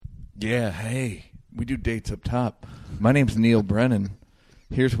Yeah, hey, we do dates up top. My name's Neil Brennan.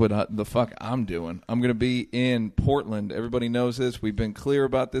 Here's what the fuck I'm doing. I'm going to be in Portland. Everybody knows this. We've been clear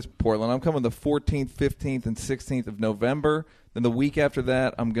about this. Portland. I'm coming the 14th, 15th, and 16th of November. Then the week after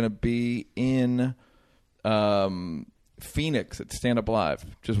that, I'm going to be in Phoenix at Stand Up Live.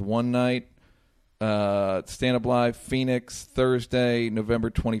 Just one night. Stand Up Live, Phoenix, Thursday, November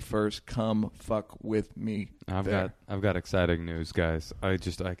 21st. Come fuck with me. I've got exciting news, guys. I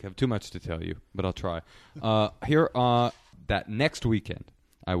have too much to tell you, but I'll try. That next weekend,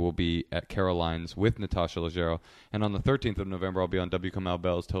 I will be at Caroline's with Natasha Leggero, and on the 13th of November, I'll be on W. Kamau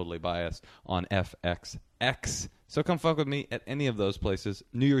Bell's Totally Biased on FXX. So come fuck with me at any of those places.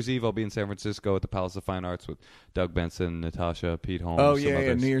 New Year's Eve, I'll be in San Francisco at the Palace of Fine Arts with Doug Benson, Natasha, Pete Holmes. Oh,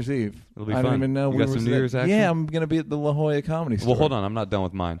 yeah, New Year's Eve. It'll be I fun. don't even know. You got some New Year's action? Yeah, I'm going to be at the La Jolla Comedy Store. Well, hold on. I'm not done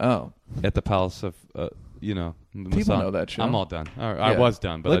with mine. Oh. At the Palace of, People know that show. I'm all done. All right, Yeah. I was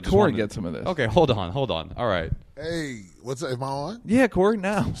done, but Let I just Corey wanted... get some of this. Okay, hold on. All right. Hey, what's up? Am I on? Yeah, Corey,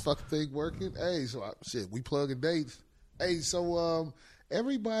 now. This fucking thing working? Hey, we plugging dates. Hey, so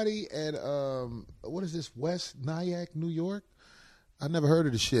everybody at what is this, West Nyack, New York? I never heard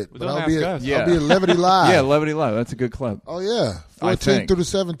of the shit, but I'll be at Levity Live. Yeah, Levity Live. That's a good club. Oh yeah, I 14th think. through the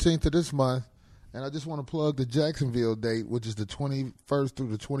 17th of this month, and I just want to plug the Jacksonville date, which is the 21st through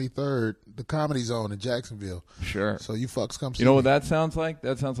the 23rd, the Comedy Zone in Jacksonville. Sure. So you fucks come see You know me. what that sounds like?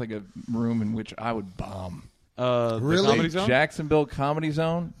 That sounds like a room in which I would bomb. Really? The Comedy Zone? Jacksonville Comedy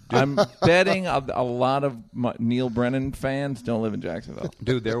Zone. I'm betting a lot of Neil Brennan fans don't live in Jacksonville.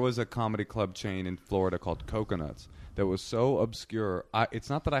 Dude, there was a comedy club chain in Florida called Coconuts that was so obscure. It's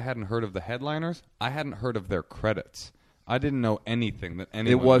not that I hadn't heard of the headliners. I hadn't heard of their credits. I didn't know anything that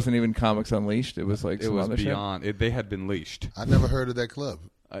anyone... It wasn't even Comics Unleashed. It was like It some was other beyond. They had been leashed. I never heard of that club.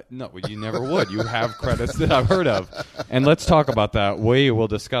 No, you never would. You have credits that I've heard of. And let's talk about that. We will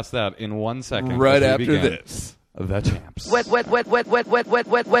discuss that in 1 second. Right as we after begin. this. The Champs. Wet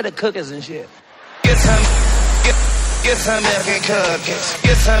the cookers and shit. Get some milk and cookies.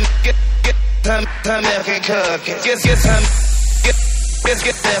 Get some milk and cookies. Get some milk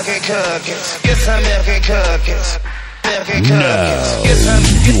and cookies. Get some milk and cookies. Milk and cookies. Now Get some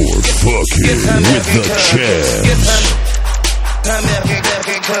you're fucking with the Get Champs. some milk and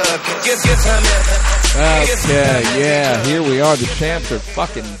cookies. Get some milk. Okay, yeah, here we are. The Champs are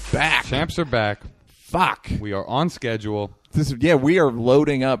fucking back. Champs are back. Fuck. We are on schedule. We are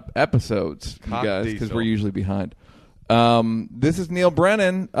loading up episodes, you Cock guys, because diesel. we're usually behind. This is Neil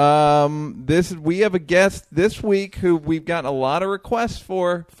Brennan. We have a guest this week who we've gotten a lot of requests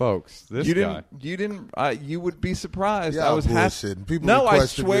for. Folks, this guy. You would be surprised. Yeah, I was bullshitting. People No, I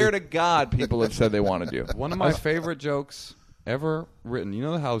requested swear me. to God, people have said they want to do. One of my favorite jokes ever written. You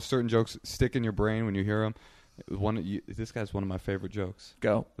know how certain jokes stick in your brain when you hear them? This guy's one of my favorite jokes.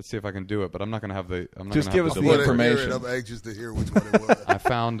 Go. Let's see if I can do it, but I'm not going to have the. I'm not Just gonna give have us the the I wanna delivery. hear information. it. I'm anxious to hear which one it was. I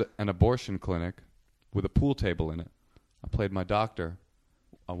found an abortion clinic with a pool table in it. I played my doctor.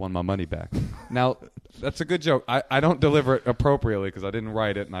 I won my money back. Now, that's a good joke. I don't deliver it appropriately because I didn't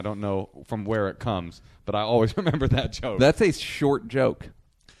write it and I don't know from where it comes, but I always remember that joke. That's a short joke.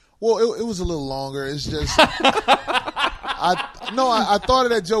 Well, it was a little longer. It's just I thought of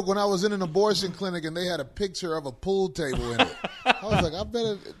that joke when I was in an abortion clinic and they had a picture of a pool table in it. I was like, I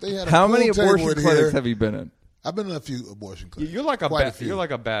bet they had a How pool many table abortion in clinics here. have you been in? I've been in a few abortion clinics. You're like a Quite bad. few. You're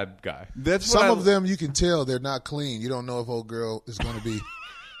like a bad guy. That's Some what of them you can tell they're not clean. You don't know if old girl is going to be.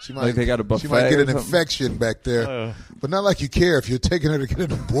 She might. Like they got a buffet She might get or an something? infection back there, but not like you care if you're taking her to get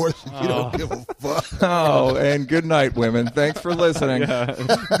an abortion. You don't give a fuck. Oh, and good night, women. Thanks for listening. No,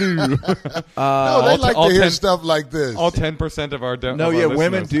 they like to hear stuff like this. All 10% of our.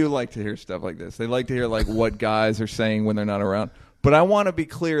 Women do like to hear stuff like this. They like to hear like what guys are saying when they're not around. But I want to be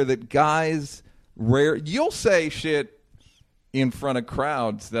clear that guys you'll say shit in front of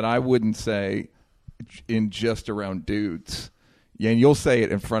crowds that I wouldn't say in just around dudes. Yeah, and you'll say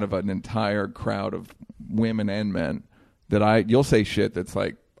it in front of an entire crowd of women and men you'll say shit that's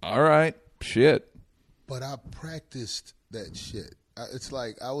like, all right, shit. But I practiced that shit. It's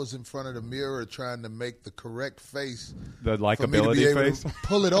like I was in front of the mirror trying to make the correct face. The for me to be likability able face. to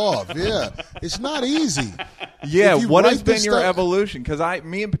pull it off. Yeah, it's not easy. Yeah, If you what has write been this your stuff- evolution? Because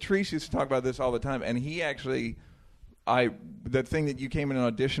me and Patrice used to talk about this all the time, and he actually, the thing that you came in an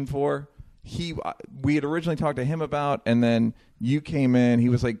audition for, we had originally talked to him about, and then you came in. He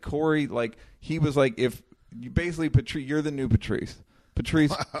was like, Corey, like he was like, if you basically Patrice, you're the new Patrice.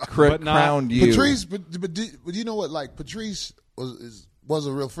 Patrice crowned you. Patrice, but you know what? Like Patrice was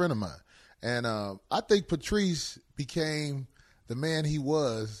a real friend of mine, and I think Patrice became the man he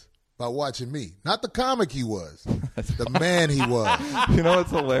was by watching me. Not the comic he was, the man he was. You know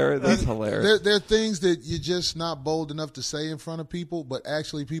what's hilarious? That's hilarious. There are things that you're just not bold enough to say in front of people, but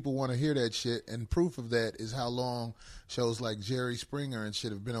actually people want to hear that shit. And proof of that is how long shows like Jerry Springer and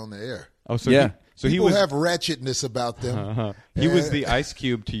shit have been on the air. Oh, so yeah. People have ratchetness about them. He was the Ice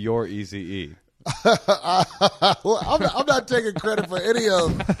Cube to your Eazy-E. Well, I'm not taking credit for any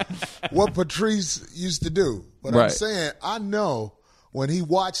of what Patrice used to do, but I'm saying I know when he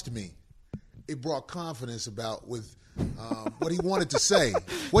watched me, it brought confidence about with what he wanted to say.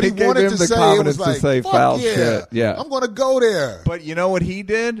 What he wanted to say, it was like, say fuck foul yeah, shit. Yeah, I'm going to go there. But you know what he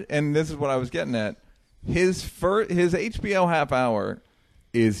did, and this is what I was getting at. His HBO half hour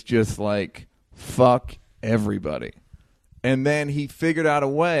is just like fuck everybody. And then he figured out a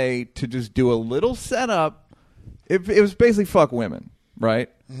way to just do a little setup. It was basically fuck women, right?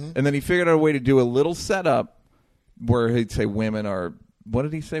 Mm-hmm. And then he figured out a way to do a little setup where he'd say women are, what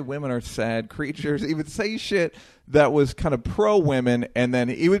did he say? Women are sad creatures. He would say shit that was kind of pro-women. And then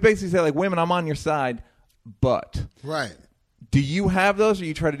he would basically say, like, women, I'm on your side, but. Right. Do you have those, or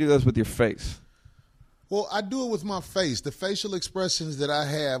you try to do those with your face? Well, I do it with my face. The facial expressions that I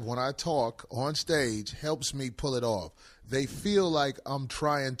have when I talk on stage helps me pull it off. They feel like I'm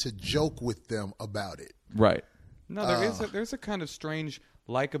trying to joke with them about it. Right. No, there's a kind of strange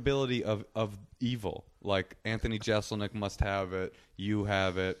likability of evil. Like Anthony Jeselnik must have it. You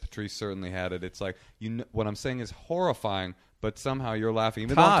have it. Patrice certainly had it. It's like, what I'm saying is horrifying, but somehow you're laughing.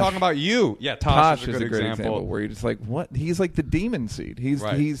 Even though I'm talking about you. Yeah, Tosh is a great example. Where you're just like, what? He's like the demon seed.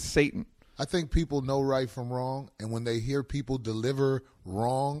 He's Satan. I think people know right from wrong, and when they hear people deliver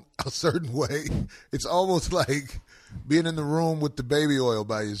wrong a certain way, it's almost like being in the room with the baby oil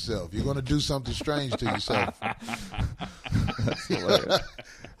by yourself. You're going to do something strange to yourself. That's hilarious.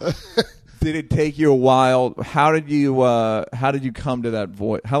 Did it take you a while? How did you come to that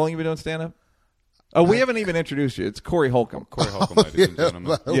voice? How long have you been doing stand-up? Oh, we haven't even introduced you. It's Corey Holcomb. Corey Holcomb, ladies and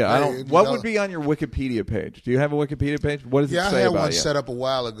gentlemen. Yeah, I don't. What would be on your Wikipedia page? Do you have a Wikipedia page? What does it say about you? Yeah, I had one set up a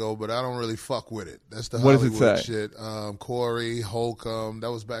while ago, but I don't really fuck with it. That's the what Hollywood does it say? Shit. Corey Holcomb.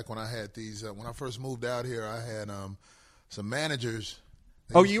 That was back when I had these. When I first moved out here, I had some managers.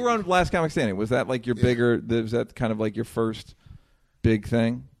 Oh, you were on Last Comic Standing. Was that like your bigger? Was that kind of like your first big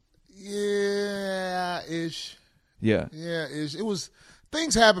thing? Yeah, ish. Yeah. Yeah, ish. It was.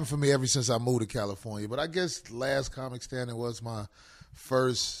 Things happened for me ever since I moved to California, but I guess Last Comic Standing was my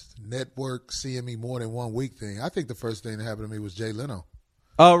first network seeing me more than 1 week thing. I think the first thing that happened to me was Jay Leno.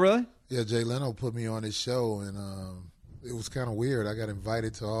 Oh, really? Yeah, Jay Leno put me on his show, and it was kind of weird. I got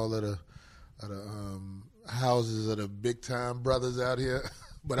invited to all of the houses of the big-time brothers out here,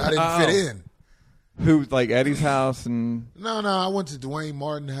 but I didn't fit in. Who, like Eddie's house? And No, I went to Dwayne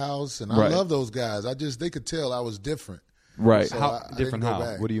Martin's house, and I love those guys. They could tell I was different. Right. So how different? How?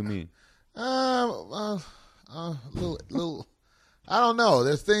 Back. What do you mean? Little. I don't know.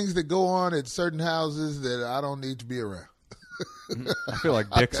 There's things that go on at certain houses that I don't need to be around. I feel like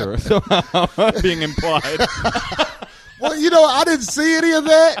dicks are somehow being implied. Well, I didn't see any of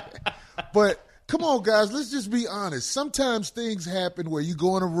that. But come on, guys. Let's just be honest. Sometimes things happen where you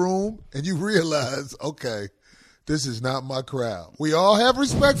go in a room and you realize, okay, this is not my crowd. We all have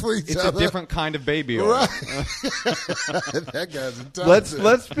respect for each other. It's a different kind of baby oil. Right. That guy's intelligent.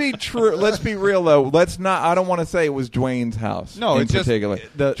 Let's be true. Let's be real though. Let's not. I don't want to say it was Dwayne's house. No, in it's particular.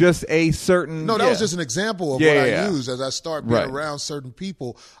 Just a certain. No, that was just an example of what I use. As I start being around certain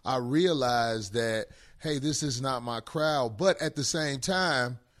people, I realize that, hey, this is not my crowd. But at the same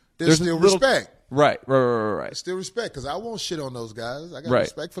time, there's still respect. Right. Still respect, because I won't shit on those guys. I got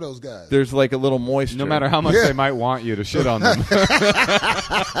respect for those guys. There's like a little moisture. No matter how much they might want you to shit on them.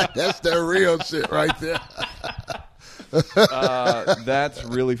 That's their real shit right there. That's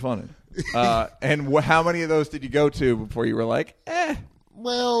really funny. And how many of those did you go to before you were like, eh?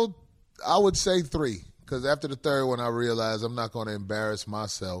 Well, I would say 3, because after the third one, I realized I'm not going to embarrass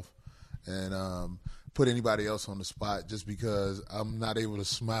myself and put anybody else on the spot just because I'm not able to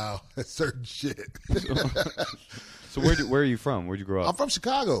smile at certain shit. So where are you from? Where'd you grow up? I'm from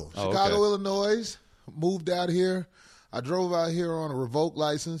Chicago. Chicago, Illinois. Moved out here. I drove out here on a revoked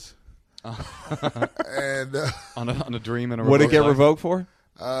license. And on a dream and a what did it get license? revoked for?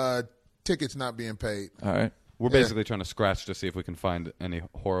 Tickets not being paid. All right. We're basically trying to scratch to see if we can find any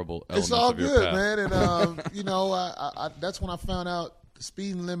horrible elements it's all of your good, past. man. And I that's when I found out the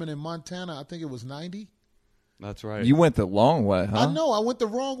speeding limit in Montana, I think it was 90. That's right. You went the long way, huh? I know. I went the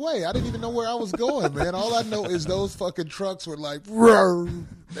wrong way. I didn't even know where I was going, man. All I know is those fucking trucks were like, roar.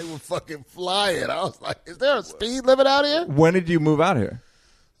 They were fucking flying. I was like, is there a speed limit out here? When did you move out here?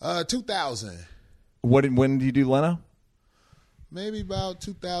 2000. When did you do Leno? Maybe about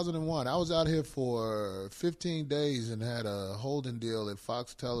 2001. I was out here for 15 days and had a holding deal at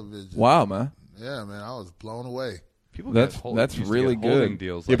Fox Television. Wow, man. Yeah, man, I was blown away. That's really good.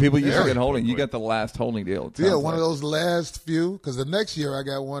 Deals yeah, people used to Yeah. get holding. You got the last holding deal. it Yeah, sounds one like. of those last few. Because the next year I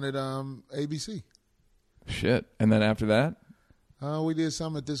got one at ABC. Shit. And then after that, We did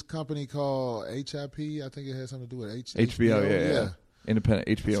something at this company called HIP. I think it had something to do with HBO. Yeah. Independent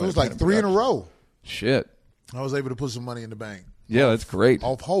HBO. So it was like independent 3 in a production. row. Shit. I was able to put some money in the bank. Yeah, that's great.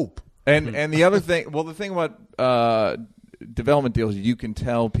 Off hope. And the other thing, well, the thing about development deals, you can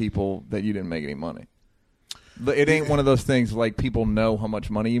tell people that you didn't make any money. It ain't one of those things like people know how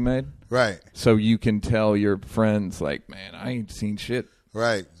much money you made. Right. So you can tell your friends, like, man, I ain't seen shit.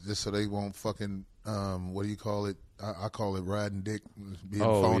 Right. Just so they won't fucking, what do you call it? I call it riding dick, being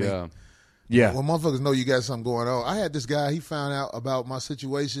Oh, phony. yeah. Yeah. When motherfuckers know you got something going on. I had this guy, he found out about my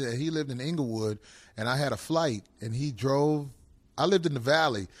situation, and he lived in Inglewood, and I had a flight, and he drove. I lived in the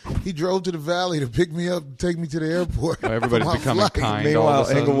Valley. He drove to the Valley to pick me up and take me to the airport. Oh, everybody's for my becoming flight. kind. all Meanwhile, of a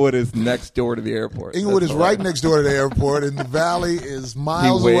sudden. Inglewood is next door to the airport. Inglewood That's is right hilarious. next door to the airport, and the Valley is He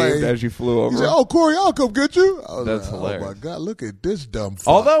miles waved away. as you flew over. He said, "Oh, Corey, I'll come get you." I was That's like, hilarious. Oh my God, look at this dumb fuck.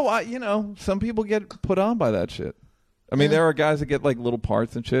 Although, some people get put on by that shit. I mean, there are guys that get like little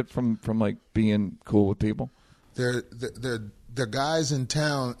parts and shit from like being cool with people. They're guys in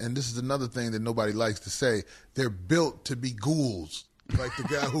town, and this is another thing that nobody likes to say. They're built to be ghouls, like the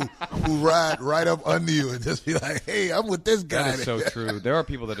guy who ride right up under you and just be like, "Hey, I'm with this guy." That is so true. There are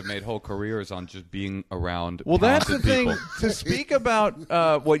people that have made whole careers on just being around. Well, that's the talented thing. people. To speak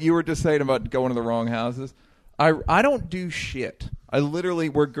about what you were just saying about going to the wrong houses, I don't do shit. I literally,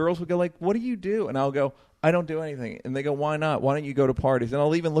 where girls would go like, "What do you do?" And I'll go, "I don't do anything." And they go, "Why not? Why don't you go to parties?" And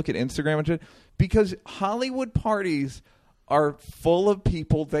I'll even look at Instagram and shit, because Hollywood parties are full of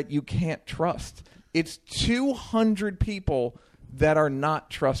people that you can't trust. It's 200 people that are not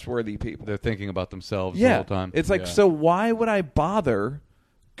trustworthy people. They're thinking about themselves the Yeah, whole time. it's like, Yeah. so why would I bother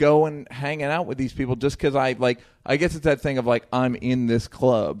going hanging out with these people just because I guess it's that thing of like, I'm in this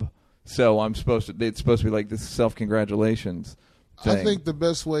club, so it's supposed to be like this self-congratulations thing. I think the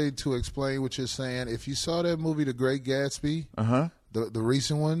best way to explain what you're saying, if you saw that movie, The Great Gatsby, the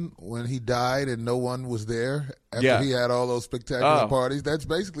recent one, when he died and no one was there after he had all those spectacular parties, that's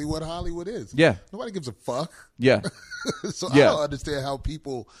basically what Hollywood is. Yeah. Nobody gives a fuck. Yeah. So Yeah. I don't understand how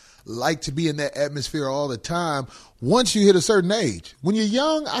people like to be in that atmosphere all the time once you hit a certain age. When you're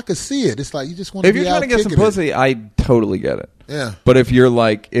young, I could see it. It's like you just want to If be you're trying out to get some kicking it. pussy, I totally get it. Yeah. But if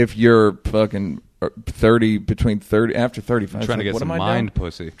you're fucking 30, between 30, after 35, trying to get what some am I mind doing?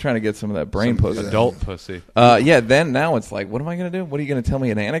 pussy. Trying to get some of that brain pussy. Adult pussy. Then now it's like, what am I going to do? What are you going to tell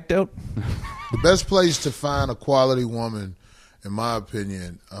me, an anecdote? The best place to find a quality woman, in my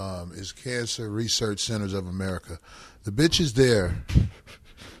opinion, is Cancer Research Centers of America. The bitches there,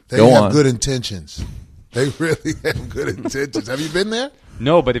 they Go have on. good intentions. They really have good intentions. Have you been there?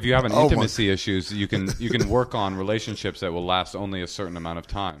 No, but if you have an Oh, my- intimacy issues, you can work on relationships that will last only a certain amount of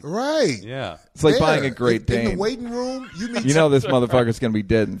time. Right. Yeah. It's like There. buying a Great In the Dane. waiting room, you meet You know this motherfucker's going to be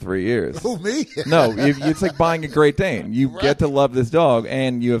dead in 3 years. Who, me? No, it's like buying a Great Dane. You get to love this dog,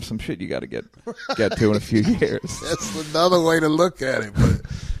 and you have some shit you got to get to in a few years. That's another way to look at it. But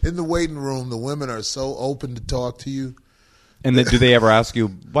in the waiting room, the women are so open to talk to you. And then, do they ever ask you,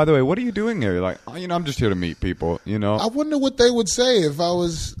 by the way, what are you doing here? You're like, oh, I'm just here to meet people, I wonder what they would say if I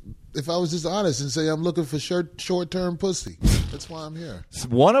was just honest and say I'm looking for short-term pussy. That's why I'm here.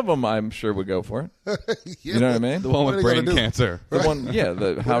 One of them, I'm sure, would go for it. Yeah, You know what I mean? The one What with are they brain gonna do? cancer. The one, yeah. How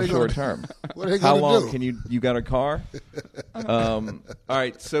they gonna short do? term? What are they How gonna long do? can you got a car? All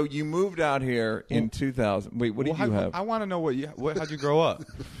right. So you moved out here in 2000. Wait, what did you have? I want to know how'd you grow up?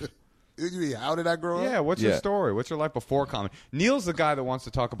 You mean, how did I grow up? Yeah, what's your Yeah. story? What's your life before comedy? Neil's the guy that wants to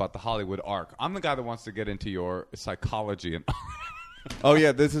talk about the Hollywood arc. I'm the guy that wants to get into your psychology. And Oh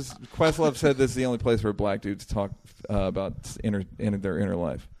yeah, this is Questlove said this is the only place where black dudes talk about their inner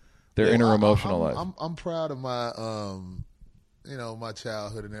life, their inner emotional life. I'm proud of my my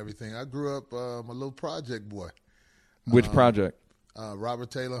childhood and everything. I grew up a little project boy. Which project? Robert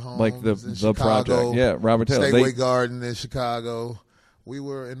Taylor Homes, Like the in Chicago, project. Yeah, Robert Taylor. Stateway Garden in Chicago. We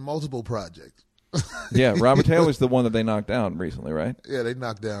were in multiple projects. Yeah, Robert Taylor's the one that they knocked down recently, right? Yeah, they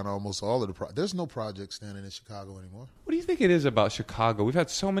knocked down almost all of the projects. There's no project standing in Chicago anymore. what do you think it is about Chicago? We've had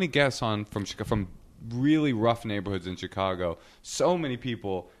so many guests on from really rough neighborhoods in Chicago. So many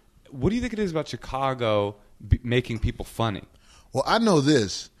people. What do you think it is about Chicago making people funny? Well, I know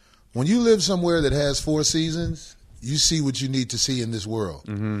this. When you live somewhere that has 4 seasons, you see what you need to see in this world.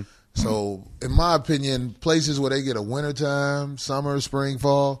 Mm-hmm. So, in my opinion, places where they get a wintertime, summer, spring,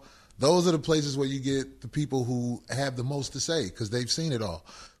 fall, Those are the places where you get the people who have the most to say because they've seen it all.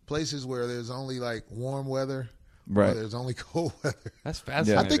 Places where there's only like warm weather, right? Or there's only cold weather. That's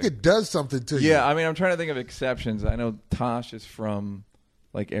fascinating. I think it does something to you. Yeah, I mean, I'm trying to think of exceptions. I know Tosh is from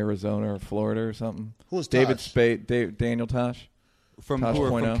like Arizona or Florida or something. Who's David Tosh? Spade? Daniel Tosh? From Tosh who are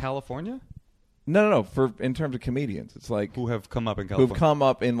from 0.0? California? No. In terms of comedians, it's like Who have come up in California? who've come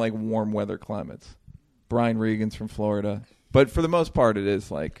up in like warm weather climates. Brian Regan's from Florida, but for the most part, it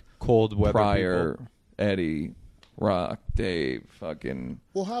is like cold weather Pryor, people. Eddie, Rock, Dave, fucking.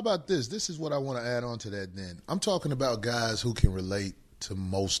 Well, how about this? This is what I want to add on to that then. I'm talking about guys who can relate to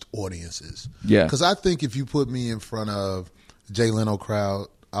most audiences. Yeah. Because I think if you put me in front of the Jay Leno crowd,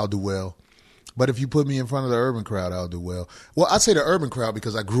 I'll do well. But if you put me in front of the urban crowd, I'll do well. Well, I say the urban crowd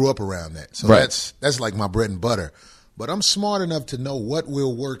because I grew up around that. So Right. that's like my bread and butter. But I'm smart enough to know what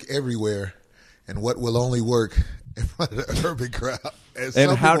will work everywhere and what will only work in front of the urban crowd. And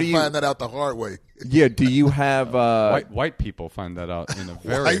some how people do you find that out the hard way. Yeah, do you have White people find that out in a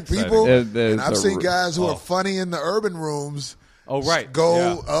very White exciting people, way. and I've seen guys who are funny in the urban rooms. Oh, right. Go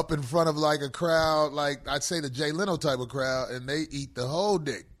Yeah. up in front of like a crowd, like I'd say the Jay Leno type of crowd, and they eat the whole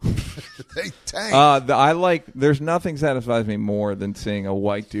dick. They tank. There's nothing satisfies me more than seeing a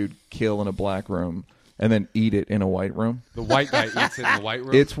white dude kill in a black room and then eat it in a white room. The white guy eats it in the white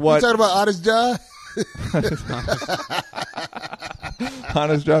room. It's You what talking about Honest John?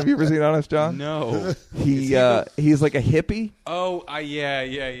 Honest John. Have you ever seen Honest John? No. He's like a hippie. Oh,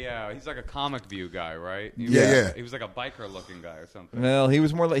 yeah. He's like a comic view guy, right? Yeah. He was like a biker-looking guy or something. Well, he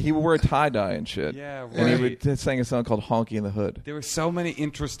was more like he would wear a tie dye and shit. Yeah, And he right. would sing a song called "Honky in the Hood." There were so many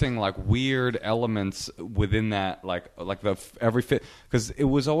interesting, like, weird elements within that, like the every fit, because it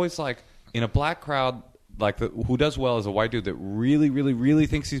was always like in a black crowd. Like who does well is a white dude that really, really, really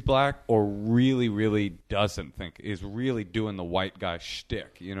thinks he's black, or really, really doesn't think is really doing the white guy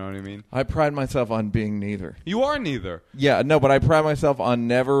shtick. You know what I mean? I pride myself on being neither. You are neither. Yeah, no, but I pride myself on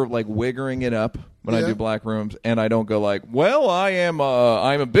never like wiggering it up when I do black rooms, and I don't go like, "Well, I'm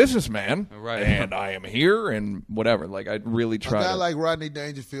a businessman, Right. and I am here and whatever." Like I really try. A guy to, like Rodney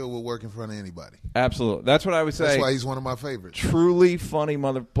Dangerfield will work in front of anybody. absolutely, that's what I would say. That's why he's one of my favorites. Truly funny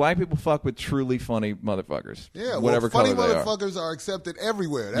black people fuck with truly funny motherfuckers. Yeah, whatever well, funny color they are. motherfuckers are accepted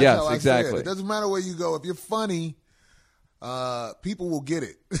everywhere. That's Yes, how I exactly. say it. It doesn't matter where you go. If you're funny, people will get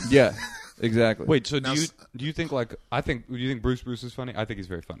it. Yeah, exactly. Wait, so Now, do you think like do you think Bruce is funny? I think he's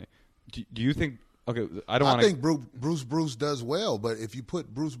very funny. Do you think? Okay, I don't want I to. think Bruce does well, but if you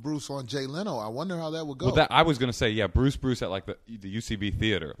put Bruce on Jay Leno, I wonder how that would go. Well, that I was going to say, yeah, Bruce at like the UCB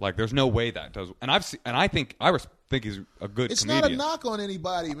theater. Like, there's no way that does. And I think he's a good It's comedian. not a knock on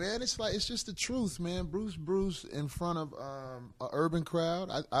anybody, man. It's just the truth, man. Bruce in front of an urban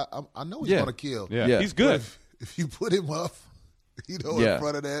crowd, I know he's gonna kill. Yeah, he's good. If you put him up, in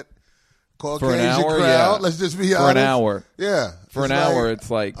front of that Caucasian For an hour, crowd, yeah. let's just be honest. For an hour. Yeah. For an hour,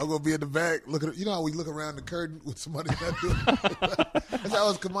 it's like I'm gonna be in the back looking at, you know how we look around the curtain with somebody not doing That's how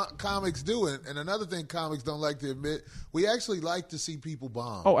us comics do it. And another thing comics don't like to admit, we actually like to see people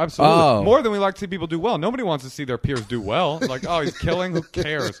bomb. Oh, absolutely. Oh. More than we like to see people do well. Nobody wants to see their peers do well. Like, oh, he's killing. Who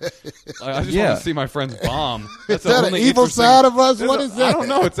cares? I just want to see my friends bomb. That's Is that the an only evil interesting- side of us? What is that? I don't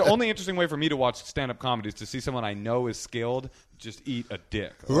know. It's the only interesting way for me to watch stand-up comedy is to see someone I know is skilled just eat a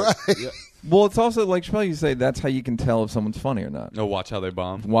dick. Right. well, it's also like Chappelle. You say that's how you can tell if someone's funny or not. No, watch how they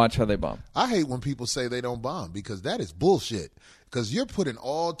bomb. Watch how they bomb. I hate when people say they don't bomb because that is bullshit. Because you're put in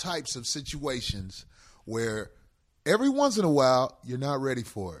all types of situations where every once in a while you're not ready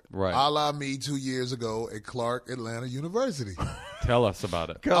for it. Right. A la me 2 years ago at Clark Atlanta University. Tell us about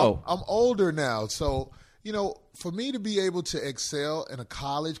it. Go. I'm older now, so for me to be able to excel in a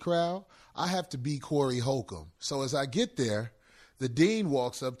college crowd, I have to be Corey Holcomb. So as I get there, the dean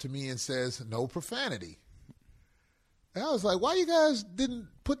walks up to me and says, "No profanity." And I was like, "Why you guys didn't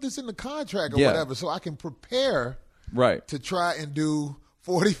put this in the contract or whatever so I can prepare Right. to try and do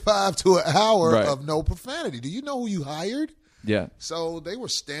 45 to an hour Right. of no profanity? Do you know who you hired?" Yeah. So they were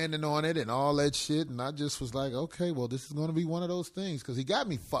standing on it and all that shit, and I just was like, okay, well, this is going to be one of those things because he got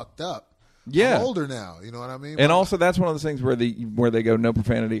me fucked up. Yeah. I'm older now, you know what I mean? And also, that's one of those things where they go no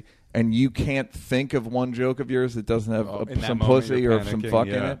profanity, and you can't think of one joke of yours that doesn't have in that some moment pussy you're or some panicking, fuck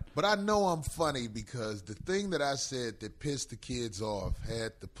in yeah. it. But I know I'm funny because the thing that I said that pissed the kids off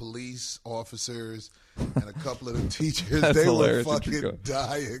had the police officers and a couple of the teachers. That's They were hilarious that fucking you go-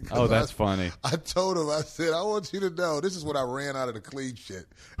 dying. 'Cause Oh, that's funny. I told them, I said, I want you to know, this is when I ran out of the clean shit.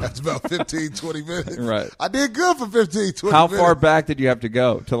 That's about 15, 20 minutes. Right. I did good for 15, 20 How minutes. far back did you have to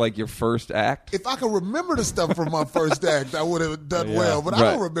go to like your first act? If I could remember the stuff from my first act, I would have done well. But I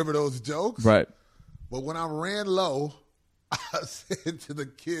Right. don't remember those jokes. Right. But when I ran low, I said to the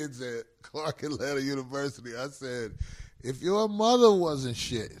kids at Clark Atlanta University, I said, if your mother wasn't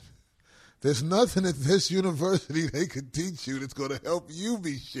shit, there's nothing at this university they could teach you that's going to help you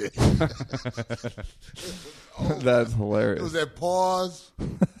be shit. That's hilarious. It was that pause.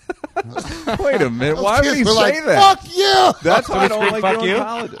 Wait a minute. Why would he say like, that? Fuck you! That's why I don't scream, like "Fuck doing you"?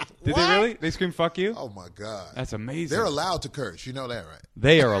 colleges. Did they really? They scream "fuck you"? Oh my God, That's amazing. they're allowed to curse. You know that, right?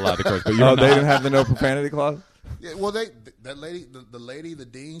 They are allowed to curse, but you're Oh, not. they didn't have the no profanity clause? Yeah. Well, that lady, the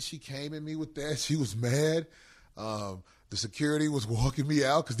dean, she came at me with that. She was mad. The security was walking me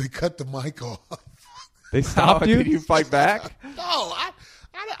out because they cut the mic off. They stopped you? Did you fight back? No,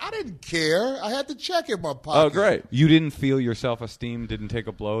 I didn't care. I had the check in my pocket. Oh, great. You didn't feel your self-esteem didn't take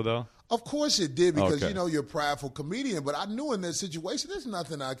a blow, though? Of course it did because, Okay. you're a prideful comedian. But I knew in that situation there's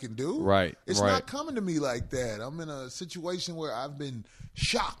nothing I can do. Right, It's right. not coming to me like that. I'm in a situation where I've been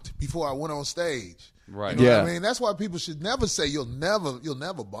shocked before I went on stage. Right. You know Yeah. what I mean? That's why people should never say you'll never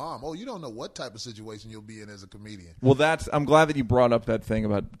bomb. Oh, you don't know what type of situation you'll be in as a comedian. Well, I'm glad that you brought up that thing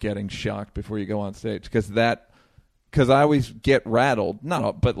about getting shocked before you go on stage because I always get rattled.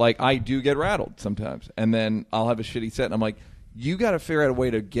 But like I do get rattled sometimes, and then I'll have a shitty set, and I'm like, you got to figure out a way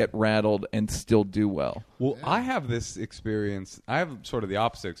to get rattled and still do well. Well, I have this experience. I have sort of the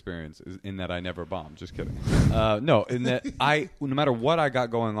opposite experience in that I never bomb. Just kidding. No, in that no matter what I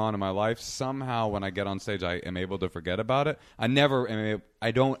got going on in my life, somehow when I get on stage, I am able to forget about it. I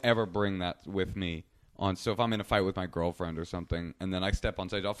don't ever bring that with me. So if I'm in a fight with my girlfriend or something, and then I step on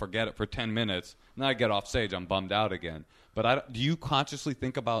stage, I'll forget it for 10 minutes, and then I get off stage, I'm bummed out again. But do you consciously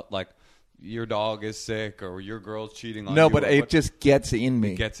think about, like, your dog is sick or your girl's cheating on you? No, but it just gets in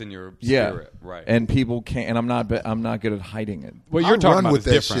me. It gets in your Yeah. spirit. Right. And people can't. And I'm not good at hiding it. What you're I talking run about with is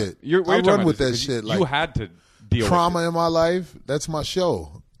that different. shit. What I you're talking run about with is that shit. You Like, had to deal trauma with it. in my life, that's my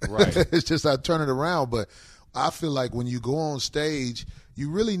show. Right. It's just I turn it around. But I feel like when you go on stage, you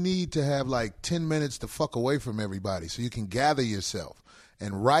really need to have like 10 minutes to fuck away from everybody so you can gather yourself.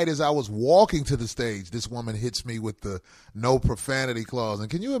 And right as I was walking to the stage, this woman hits me with the no profanity clause.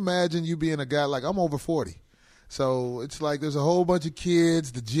 And can you imagine you being a guy like, I'm over 40. So it's like there's a whole bunch of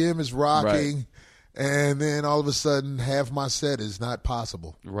kids, the gym is rocking, and then all of a sudden half my set is not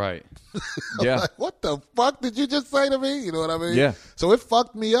possible. Right. Yeah. Like, what the fuck did you just say to me? You know what I mean? Yeah. So it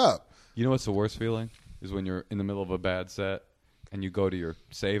fucked me up. You know what's the worst feeling? Is when you're in the middle of a bad set and you go to your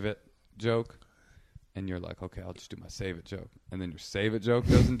save it joke and you're like, okay, I'll just do my save it joke. And then your save it joke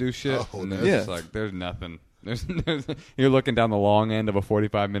doesn't do shit. Oh, and then yeah. it's like, there's nothing. You're looking down the long end of a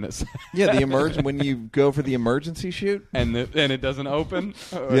 45-minute set. Yeah, when you go for the emergency shoot. And it doesn't open.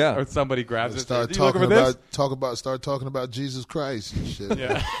 Yeah. Or somebody grabs it. Start Says, "You looking talking for this?" start talking about Jesus Christ and shit.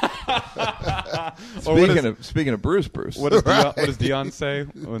 Yeah. Speaking of Bruce. What does Dion say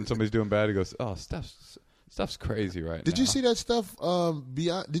when somebody's doing bad? He goes, "Oh, stuff's crazy right now." Did you see that stuff?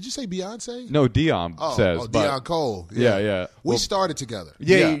 Did you say Beyonce? No, Dion says. Oh, but- Dion Cole. Yeah. We Well, started together.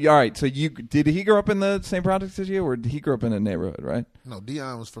 Yeah. All right. So did he grow up in the same projects as you, or did he grow up in a neighborhood? Right. No,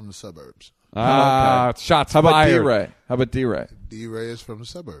 Dion was from the suburbs. Shots How about fired. D-Ray? D-Ray is from the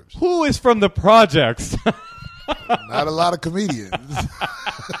suburbs. Who is from the projects? Not a lot of comedians.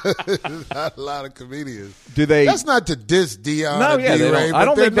 Not a lot of comedians. Do they? That's not to diss Dion. No, and yeah, they D-Ray, don't. but I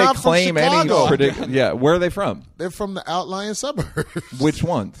don't they're think they not from claim any Chicago. prediction. Yeah, where are they from? They're from the outlying suburbs. Which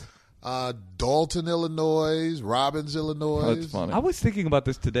ones? Dalton, Illinois, Robbins, Illinois. Oh, that's funny. I was thinking about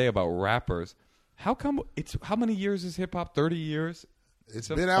this today about rappers. How come how many years is hip hop? 30 years? It's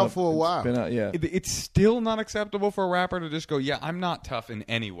been out for a while. Been out, yeah. It's still not acceptable for a rapper to just go, yeah, I'm not tough in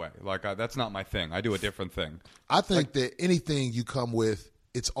any way. Like, that's not my thing. I do a different thing. I think that anything you come with,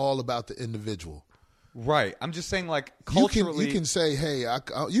 it's all about the individual. Right. I'm just saying, like, culturally. You can say, hey,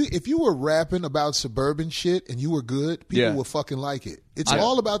 if you were rapping about suburban shit and you were good, people would fucking like it. It's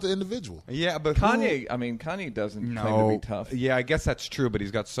all about the individual. Yeah, but Kanye doesn't claim to be tough. Yeah, I guess that's true, but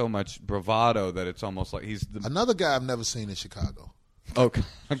he's got so much bravado that it's almost like he's the Another guy I've never seen in Chicago. Oh,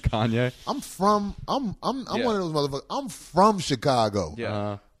 Kanye. I'm one of those motherfuckers. I'm from Chicago.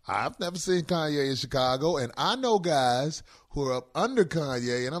 Yeah. I've never seen Kanye in Chicago, and I know guys who are up under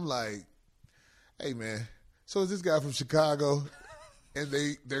Kanye, and I'm like, hey man, so is this guy from Chicago? And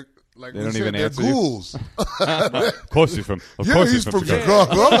they're like, They don't even they're answer you? ghouls. Of course he's from. Of Yeah, course he's from Chicago.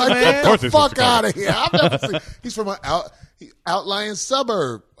 Chicago. I'm like, Of course get the he's from fuck Chicago. out of here. I've never seen. He's from an outlying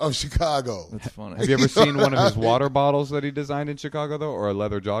suburb of Chicago. That's funny. Have you ever seen one of his water bottles that he designed in Chicago, though, or a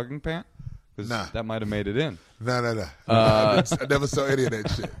leather jogging pant? Because Nah. that might have made it in. No. I never saw any of that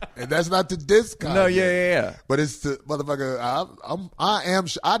shit. And that's not the diss Kanye. No, yeah. But it's the motherfucker.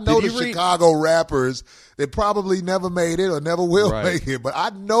 I know Did the you read- Chicago rappers that probably never made it or never will Right. make it. But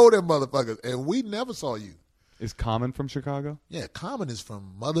I know them motherfuckers, and we never saw you. Is Common from Chicago? Yeah, Common is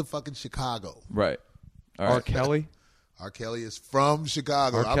from motherfucking Chicago. Right. All right. R. Kelly? R. Kelly is from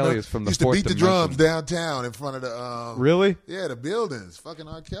Chicago. R. Kelly is from the used to fourth beat the dimension. drums downtown in front of the Really? Yeah, the buildings. Fucking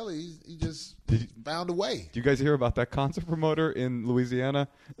R. Kelly, he just found a way. Do you guys hear about that concert promoter in Louisiana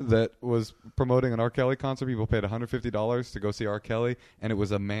that was promoting an R. Kelly concert? People paid $150 to go see R. Kelly, and it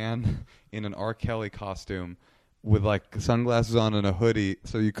was a man in an R. Kelly costume with like sunglasses on and a hoodie,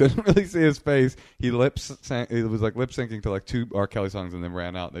 so you couldn't really see his face. He was like lip syncing to like 2 R. Kelly songs and then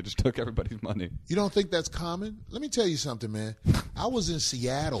ran out. They just took everybody's money. You don't think that's common? Let me tell you something, man. I was in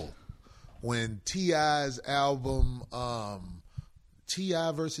Seattle when T.I.'s album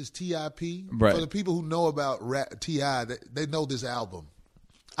T.I. versus T.I.P. Right. For the people who know about T.I., they know this album.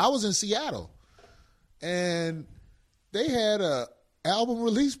 I was in Seattle, and they had a album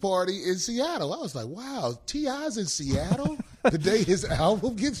release party in Seattle. I was like, wow, T.I.'s in Seattle the day his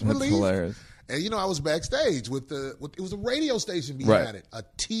album gets released? That's hilarious. And, I was backstage with it was a radio station behind Right. it, a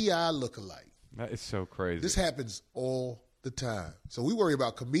T.I. lookalike. That is so crazy. This happens all the time. So we worry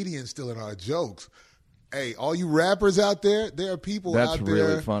about comedians stealing our jokes. Hey, all you rappers out there are people That's out there.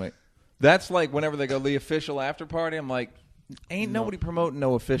 really funny. That's like whenever they go the official after party, I'm like, ain't nobody promoting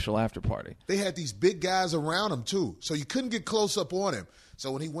no official after party. They had these big guys around him, too. So you couldn't get close up on him.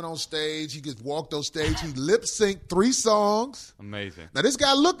 So when he went on stage, he just walked on stage. He lip-synced 3 songs. Amazing. Now, this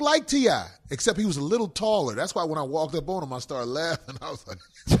guy looked like T.I., except he was a little taller. That's why when I walked up on him, I started laughing. I was like,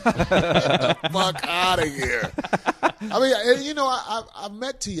 get the fuck out of here. I mean, and, I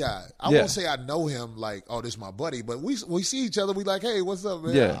met T.I. I won't say I know him like, oh, this is my buddy, but we see each other. We like, hey, what's up,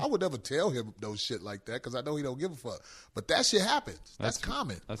 man? Yeah. I would never tell him no shit like that because I know he don't give a fuck. But that shit happens. That's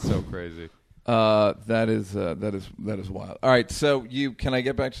common. That's so crazy. That is wild. All right, so can I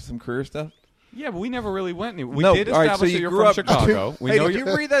get back to some career stuff? Yeah, but we never really went anywhere. We No, did all right, establish so that you you're grew from up- Chicago. We Hey, know did you.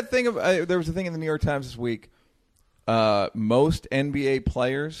 you read that thing? There was a thing in the New York Times this week. Most NBA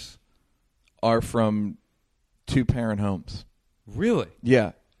players are from 2-parent homes. Really?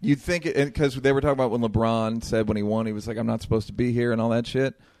 Yeah. You'd think it, because they were talking about when LeBron said when he won, he was like, I'm not supposed to be here and all that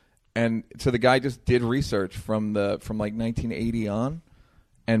shit. And so the guy just did research from like 1980 on,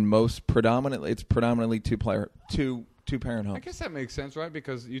 and it's predominantly two-parent homes. I guess that makes sense, right?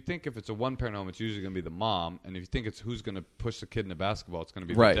 Because you think if it's a 1-parent home, it's usually going to be the mom, and if you think it's who's going to push the kid into basketball, it's going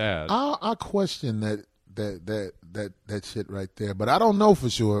to be Right. the dad. I question that shit right there, but I don't know for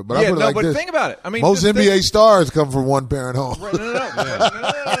sure. But I Yeah, put it no, like but this. think about it. I mean, Most just NBA think- stars come from 1-parent home. Right,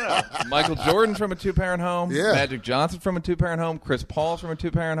 no. Michael Jordan's from a 2-parent home. Yeah. Magic Johnson from a 2-parent home. Chris Paul's from a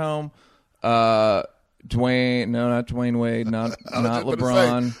 2-parent home. Not Dwayne Wade, not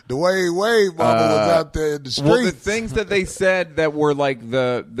LeBron. Dwayne Wade mama was out there in the streets. Well, the things that they said that were like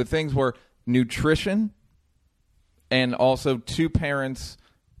the things were nutrition, and also 2 parents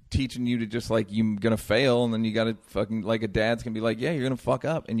teaching you to just like, you're gonna fail, and then you gotta fucking, like, a dad's gonna be like, yeah, you're gonna fuck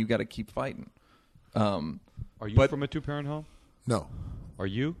up, and you gotta keep fighting. Are you from a 2-parent home? No. Are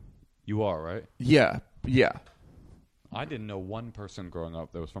you? You are, right? Yeah. I didn't know one person growing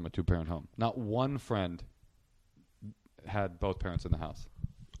up that was from a 2-parent home. Not one friend had both parents in the house.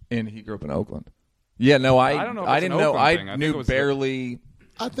 And he grew up in Oakland. Yeah, no, I don't know if I it's an didn't know. Oakland I thing. I think knew it was barely.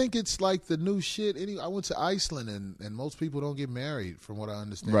 I think it's like the new shit. I went to Iceland, and most people don't get married, from what I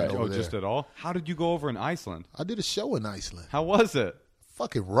understand. Right. Over Oh, there. just at all? How did you go over in Iceland? I did a show in Iceland. How was it?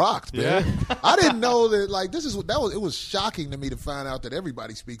 Fucking rocked, man. Yeah. I didn't know that. Like, it was shocking to me to find out that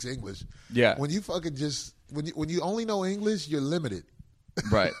everybody speaks English. Yeah. When you fucking when you only know English, you're limited.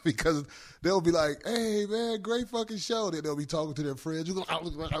 Right. Because they'll be like, "Hey, man, great fucking show." Then they'll be talking to their friends. You go, I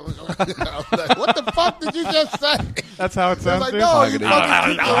was like, "What the fuck did you just say?" That's how it They're sounds. like, "No, you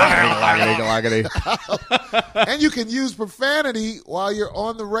fucking keep Loggity. And you can use profanity while you're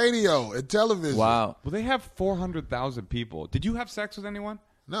on the radio and television. Wow. Well, they have 400,000 people. Did you have sex with anyone?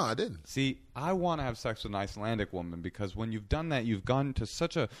 No, I didn't. See, I want to have sex with an Icelandic woman because when you've done that, you've gone to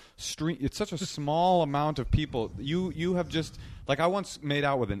such a it's such a small amount of people. You have just, like, I once made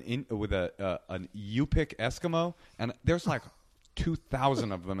out with an Yupik Eskimo, and there's like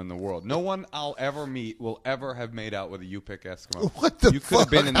 2,000 of them in the world. No one I'll ever meet will ever have made out with a Yupik Eskimo. What the You could have fuck?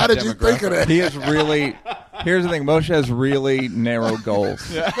 been in How that did you think of demographic. that? He is really. Here's the thing. Moshe has really narrow goals.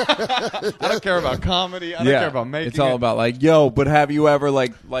 I don't care about comedy. I don't care about making It's all it. about like, yo, but have you ever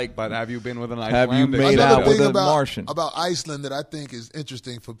like? But have you been with an Have Icelandic? you made Another out with thing a Martian? about Iceland that I think is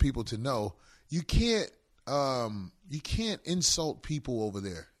interesting for people to know: you can't insult people over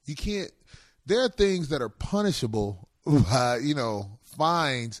there. You can't. There are things that are punishable by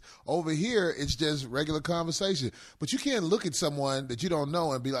fines. Over here, it's just regular conversation. But you can't look at someone that you don't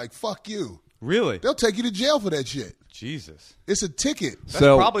know and be like, "Fuck you." Really? They'll take you to jail for that shit. Jesus. It's a ticket. That's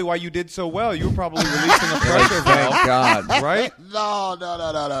probably why you did so well. You were probably releasing a pressure valve. Thank God. Right?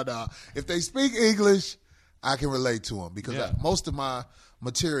 No. If they speak English, I can relate to them because most of my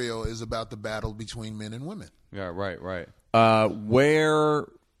material is about the battle between men and women. Yeah, right. Where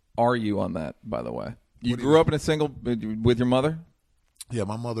are you on that, by the way? You grew up in a single with your mother? Yeah,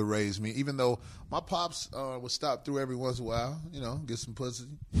 my mother raised me, even though my pops would stop through every once in a while, get some pussy,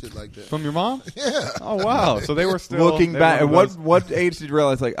 shit like that. From your mom? Yeah. Oh, wow. So they were still... Looking back, at what age did you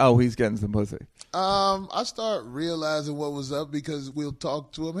realize, like, oh, he's getting some pussy? I start realizing what was up because we'll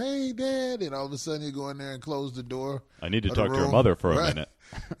talk to him, hey, Dad, and all of a sudden you go in there and close the door. I need to talk to your mother for a minute.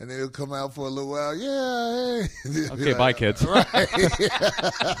 And then he'll come out for a little while. Yeah, hey. Okay, bye, kids. Right.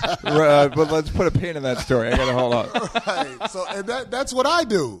 But let's put a pin in that story. I got to hold on. Right. So, and that's what I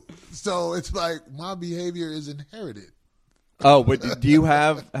do. So it's like my behavior is inherited. Oh, but do you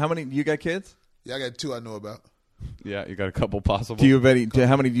have how many? You got kids? Yeah, I got 2 I know about. Yeah, you got a couple possible. Do you have any?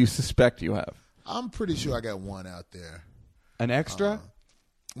 How many do you suspect you have? I'm pretty sure I got 1 out there. An extra?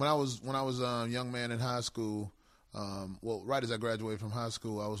 When I was a young man in high school. Right as I graduated from high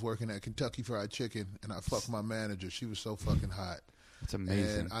school, I was working at Kentucky Fried Chicken, and I fucked my manager. She was so fucking hot. That's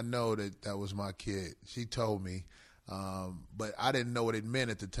amazing. And I know that was my kid. She told me, but I didn't know what it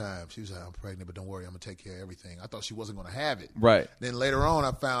meant at the time. She was like, I'm pregnant, but don't worry, I'm going to take care of everything. I thought she wasn't going to have it. Right. Then later on,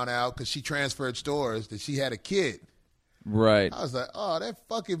 I found out, because she transferred stores, that she had a kid. Right. I was like, oh, that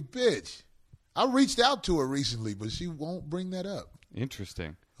fucking bitch. I reached out to her recently, but she won't bring that up.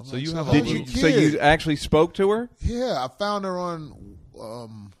 Interesting. So you have So you actually spoke to her? Yeah, I found her on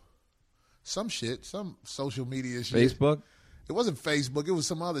some shit, some social media shit. Facebook? It wasn't Facebook. It was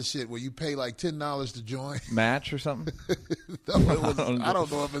some other shit where you pay like $10 to join. Match or something? No, it was, I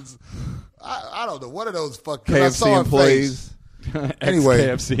don't know if it's. I don't know. One of those fucking KFC employees. Anyway,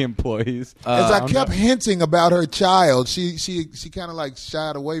 KFC employees. As I kept hinting about her child, she kind of like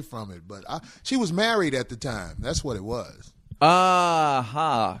shied away from it. But she was married at the time. That's what it was.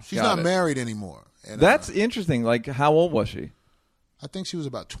 She's not married anymore. And, that's interesting. Like, how old was she? I think she was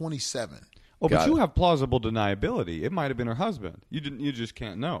about 27. Well, but you have plausible deniability. It might have been her husband. You just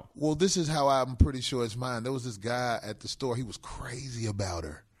can't know. Well, this is how I'm pretty sure it's mine. There was this guy at the store. He was crazy about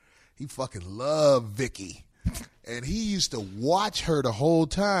her. He fucking loved Vicky. And he used to watch her the whole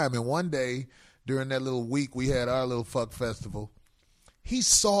time. And one day, during that little week, we had our little fuck festival. He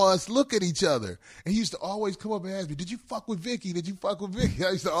saw us look at each other. And he used to always come up and ask me, did you fuck with Vicky? Did you fuck with Vicky? I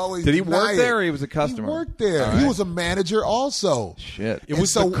used to always Did he work it. there or he was a customer? He worked there. Right. He was a manager also. Shit. It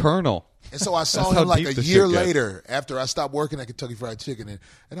was the Colonel. And so I saw him like a year later after I stopped working at Kentucky Fried Chicken.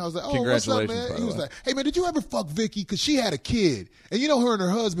 And I was like, oh, what's up, man? He was like, hey, man, did you ever fuck Vicky? Because she had a kid. And you know her and her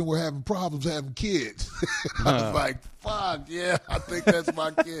husband were having problems having kids. I was like, fuck, yeah, I think that's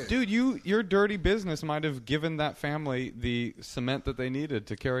my kid. Dude, your dirty business might have given that family the cement that they needed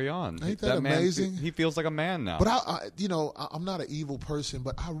to carry on. Ain't that amazing? Man, he feels like a man now. But, I'm not an evil person,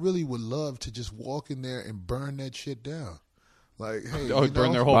 but I really would love to just walk in there and burn that shit down. Like, hey,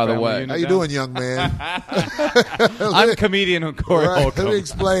 burn their whole by family the way, unit how you down? doing, young man? I'm comedian Corey Holcomb. Let me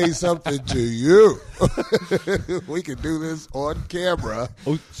explain something to you. We can do this on camera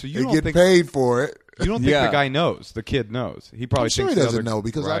Oh, so you and don't get think, paid for it. You don't think the guy knows? The kid knows. He probably I'm sure thinks he doesn't the other, know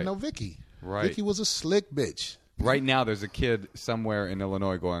because right. I know Vicky. Right. Vicky was a slick bitch. Right now, there's a kid somewhere in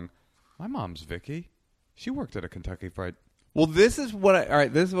Illinois going, my mom's Vicky. She worked at a Kentucky Fried. Well, this is what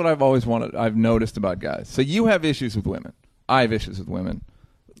I've always wanted. I've noticed about guys. So you have issues with women. I have issues with women.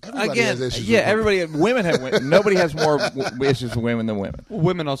 Everybody has issues with everybody. Women have. Nobody has more issues with women than women. Well,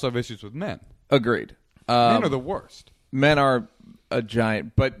 women also have issues with men. Agreed. Men are the worst. Men are a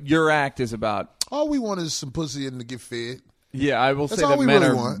giant. But your act is about. All we want is some pussy and to get fed. Yeah, I will say all that we men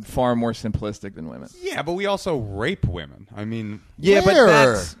really are want. far more simplistic than women. Yeah, but we also rape women. I mean, Yeah, Where?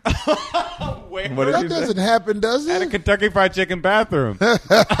 but that's. where? What did That you say? doesn't happen, does At a it? Kentucky Fried Chicken bathroom.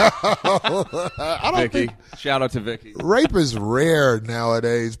 I don't Vicky. think Shout out to Vicky. rape is rare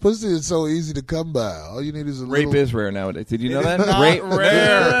nowadays. Pussy is so easy to come by. All you need is a Rape little. is rare nowadays. Did you know that? not rape,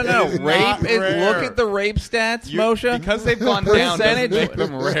 rare. No. It is Rape not is. rare. Look at the rape stats, Moshe. Because they've gone down doesn't Percentage. make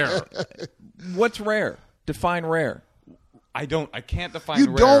them rare. What's rare? Define rare. I can't define You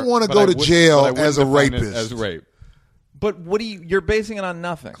rare. don't wanna but go I to wouldn't- jail but I wouldn't as a define it rapist. As rape. But what do you're basing it on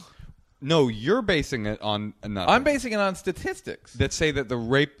nothing. No, you're basing it on nothing. I'm basing it on statistics. that say that the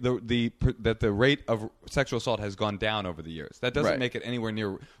rate of sexual assault has gone down over the years. That doesn't Right. make it anywhere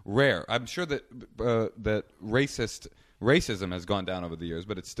near rare. I'm sure that that racism has gone down over the years,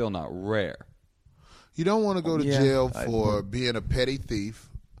 but it's still not rare. You don't want to go to Yeah, jail I for would. being a petty thief.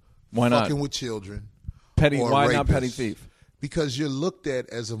 Why not? Fucking with children. Petty. or Why rapist. not petty thief? because you're looked at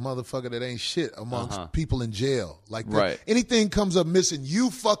as a motherfucker that ain't shit amongst people in jail. Like, Right. anything comes up missing, you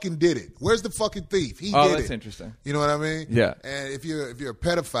fucking did it. Where's the fucking thief? He did it. Oh, that's interesting. You know what I mean? Yeah. And if you're a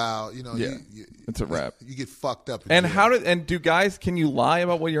pedophile, you know, it's a wrap. You get fucked up. And jail. do guys, can you lie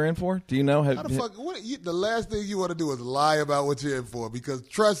about what you're in for? Do you know? How the fuck? The last thing you want to do is lie about what you're in for, because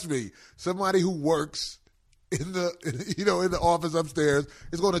trust me, somebody who works in the office upstairs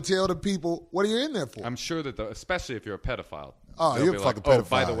is going to tell the people what are you in there for. I'm sure that especially if you're a pedophile. Oh, you're you're a fucking pedophile. Oh,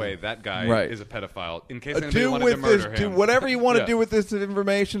 by the way, that guy is a pedophile. In case anybody do wanted with to murder this, him. do whatever you want to do with this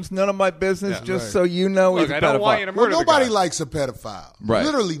information. It's none of my business. Just so you know, Look, he's a I pedophile. don't want you to murder nobody the guy. likes a pedophile. Right.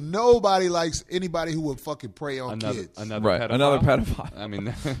 Literally, nobody likes anybody who would fucking prey on kids. Another pedophile. I mean,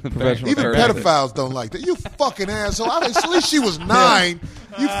 Professional Even terrorist. pedophiles don't like that. You fucking asshole. At least she was 9.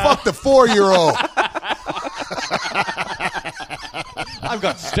 You fucked a 4-year-old. I've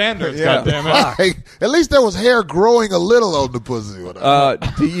got standards, goddammit. Hey, at least there was hair growing a little on the pussy.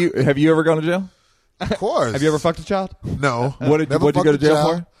 Have you ever gone to jail? Of course. Have you ever fucked a child? No. What'd you go to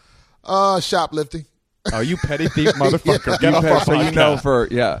jail for? Shoplifting. Oh, you petty thief motherfucker. Get off our So you know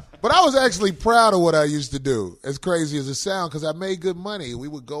podcast. But I was actually proud of what I used to do, as crazy as it sounds, because I made good money. We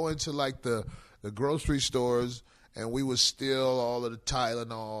would go into like the grocery stores, and we would steal all of the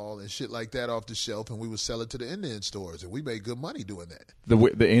Tylenol and shit like that off the shelf, and we would sell it to the Indian stores, and we made good money doing that.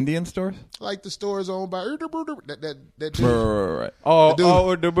 The Indian stores? Like the stores owned by that dude. Right. Oh, the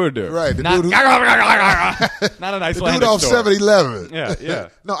right, the not, dude who, not an the Icelandic dude off store. 7-Eleven. Yeah.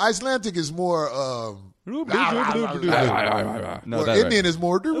 No, Icelandic is more. No, Well, that's Indian right. is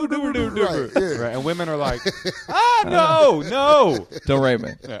more. Right, yeah. Right, and women are like, no. Don't rape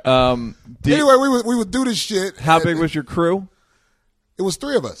me. Anyway, we would do this shit. How big was your crew? It was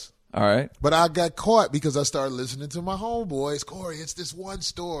 3 of us. All right. But I got caught because I started listening to my homeboys. Corey, it's this one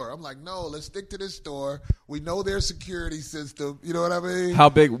store. I'm like, no, let's stick to this store. We know their security system. You know what I mean? How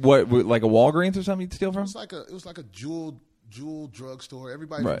big? What? Like a Walgreens or something you'd steal from? It was like a Jewel drugstore.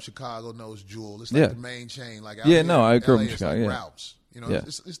 Everybody Right. from Chicago knows Jewel. It's like the main chain. Like out Yeah, here no, I in grew up LA, in it's Chicago, like yeah. Ralph's. You know, Yeah.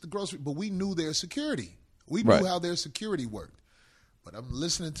 it's the grocery. But we knew their security. We Right. knew how their security worked. But I'm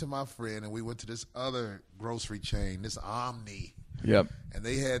listening to my friend, and we went to this other grocery chain, this Omni. Yep. And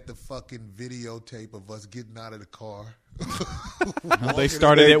they had the fucking videotape of us getting out of the car. They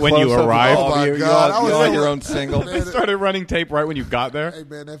started it when you arrived. Oh, my you God. I was on like, your own single. They started running tape right when you got there. Hey,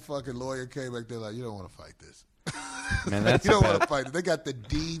 man, that fucking lawyer came back there like, you don't want to fight this. Man, that's You don't want to fight it. They got the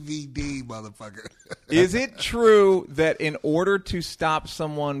DVD, motherfucker. Is it true that in order to stop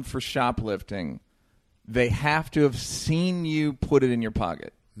someone for shoplifting, they have to have seen you put it in your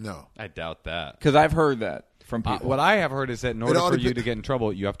pocket? No. I doubt that. Because I've heard that from people. What I have heard is that in order all for you dep- to get in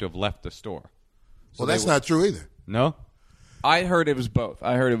trouble, you have to have left the store. Well, that's not true either. No? I heard it was both.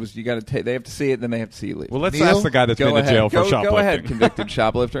 I heard it was you got to take. They have to see it, then they have to see you leave. Well, let's Neil, ask the guy that's been to jail for shoplifting. Go ahead, convicted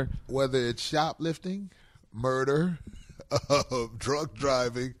shoplifter. Whether it's shoplifting, murder, drunk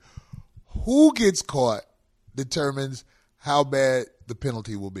driving, who gets caught determines how bad the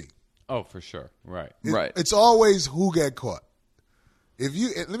penalty will be. Oh, for sure. Right. Right. It's always who got caught. Let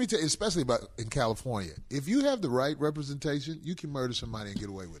me tell you, especially in California, if you have the right representation, you can murder somebody and get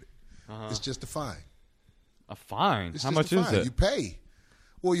away with it. It's just a fine. A fine? It's How just much a is fine. it? You pay.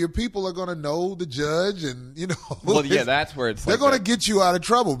 Well, your people are going to know the judge, and you know. Well, yeah, that's where it's. They're like going to that. get you out of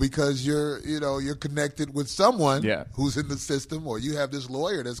trouble because you're connected with someone Yeah. who's in the system, or you have this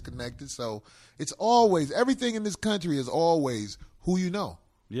lawyer that's connected. So it's always everything in this country is always who you know.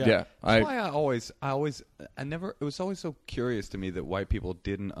 Yeah. That's why it was always so curious to me that white people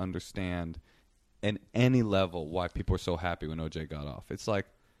didn't understand at any level why people were so happy when OJ got off. It's like,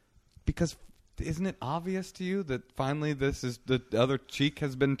 because isn't it obvious to you that finally this is the other cheek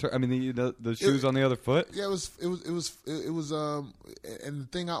has been the shoes on the other foot? Yeah, it was and the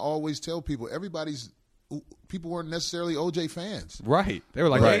thing I always tell people, people weren't necessarily OJ fans. Right. They were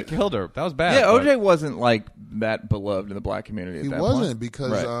like, Right. hey, killed her. That was bad. Yeah, but- OJ wasn't like that beloved in the black community. At He that wasn't point.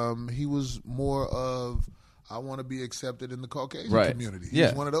 because Right. he was more of I want to be accepted in the Caucasian Right. community. He Yeah.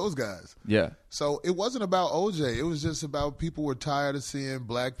 was one of those guys. Yeah. So it wasn't about OJ. It was just about people were tired of seeing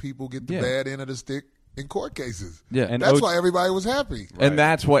black people get the Yeah. bad end of the stick in court cases. Yeah. And That's OJ why everybody was happy. And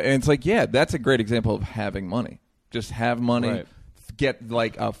that's what. And it's like, yeah, that's a great example of having money. Just have money, Right. get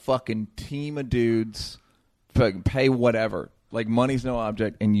like a fucking team of dudes, fucking pay whatever. Like money's no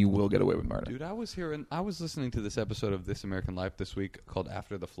object, and you will get away with murder. Dude, I was listening to this episode of This American Life this week called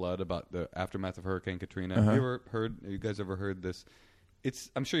After the Flood about the aftermath of Hurricane Katrina. Have you guys ever heard this?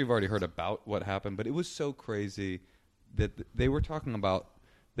 I'm sure you've already heard about what happened, but it was so crazy that they were talking about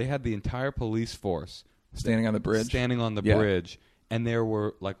they had the entire police force Standing on the bridge. standing on the Yeah. bridge, and there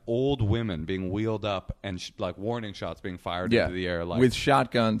were like old women being wheeled up and like warning shots being fired into the air, like with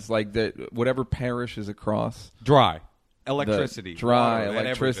shotguns, like whatever parish is across dry electricity, dry water,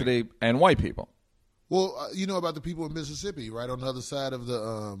 electricity, and white people. Well, you know about the people in Mississippi, right on the other side of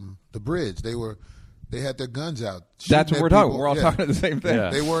the bridge. They had their guns out. That's what we're talking. We're all talking the same thing.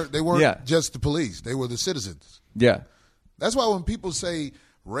 Yeah. They weren't just the police. They were the citizens. Yeah. That's why when people say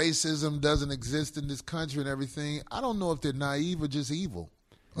racism doesn't exist in this country and everything, I don't know if they're naive or just evil.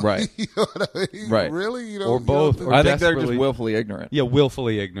 Right. You know what I mean? Right. Really? You know, Or both. I think they're just willfully ignorant. Yeah,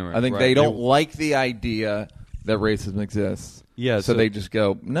 willfully ignorant. I think right. they don't like the idea that racism exists. Yeah, so they just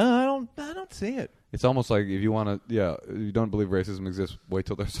go, no, I don't see it. It's almost like if you want to, you don't believe racism exists, wait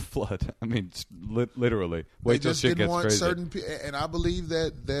till there's a flood. I mean, literally, wait till shit gets crazy. And I believe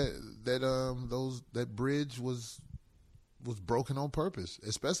that bridge was broken on purpose,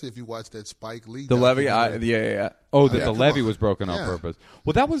 especially if you watch that Spike Lee. The levee, yeah. Oh, the levee was broken on purpose.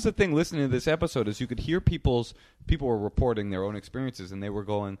 Well, that was the thing. Listening to this episode, is you could hear people were reporting their own experiences, and they were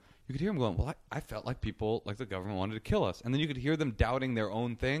going. You could hear them going, "Well, I felt like the government wanted to kill us," and then you could hear them doubting their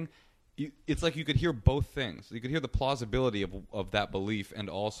own thing. It's like you could hear both things. You could hear the plausibility of that belief and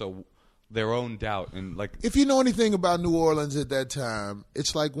also their own doubt. And like, if you know anything about New Orleans at that time,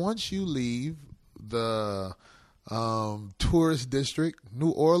 it's like once you leave the tourist district, New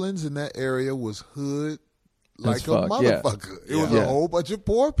Orleans in that area was hood like a motherfucker. Yeah. It was a whole bunch of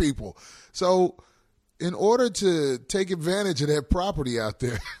poor people. So in order to take advantage of that property out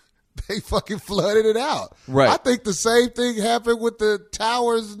there, they fucking flooded it out. Right. I think the same thing happened with the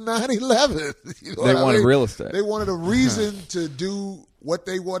Towers 9/11. You know they wanted real estate. They wanted a reason to do what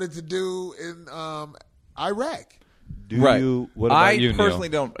they wanted to do in Iraq. What about you, personally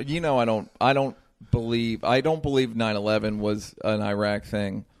Neil? don't. You know, I don't believe 9/11 was an Iraq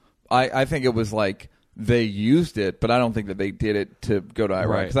thing. I think it was like they used it, but I don't think that they did it to go to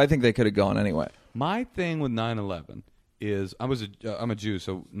Iraq because I think they could have gone anyway. My thing with 9/11 is I'm a Jew,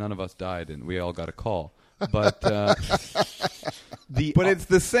 so none of us died, and we all got a call. But but it's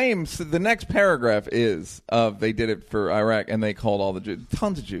the same. So the next paragraph is they did it for Iraq, and they called all the Jews.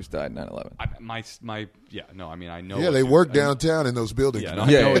 Tons of Jews died in 9/11. I know. Yeah, they work downtown in those buildings. Yeah, I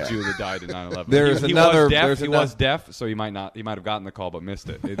know a Jew that died in 9/11. He was deaf, so he might have gotten the call but missed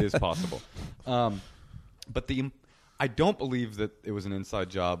it. It is possible. But I don't believe that it was an inside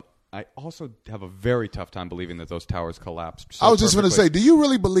job. I also have a very tough time believing that those towers collapsed. I was just going to say, do you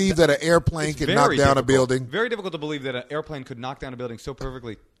really believe that an airplane could knock down a building? Very difficult to believe that an airplane could knock down a building so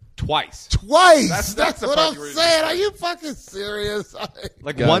perfectly twice. That's what I'm saying. Are you fucking serious?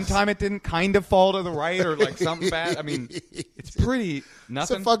 Like one time it didn't kind of fall to the right or like something bad. I mean, it's pretty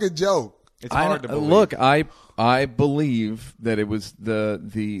nothing. It's a fucking joke. It's hard to believe. Look, I believe that it was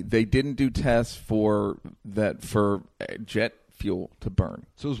they didn't do tests for jet fuel to burn.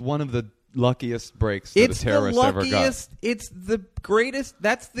 So it was one of the luckiest breaks that a terrorist ever got. It's the greatest.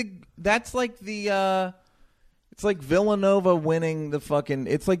 It's like Villanova winning the fucking.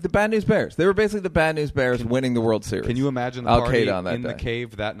 It's like the Bad News Bears. They were basically the Bad News Bears winning the World Series. Can you imagine the party in the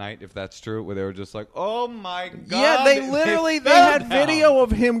cave that night, if that's true, where they were just like, "Oh my god!" Yeah, they had video of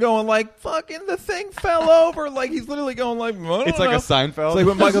him going like, "Fucking the thing fell over." Like he's literally going like, "It's like a Seinfeld." It's like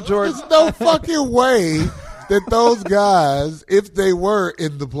when Michael Jordan. There's no fucking way that those guys, if they were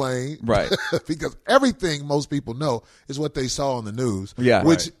in the plane, right? Because everything most people know is what they saw on the news. Yeah,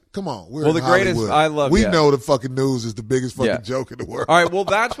 which. Right. Come on, we're the greatest. Hollywood. I love. We know the fucking news is the biggest fucking joke in the world. All right, well,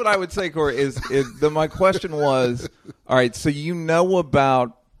 that's what I would say, Corey. My question was, all right, so you know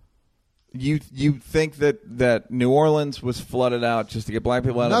about you think that New Orleans was flooded out just to get black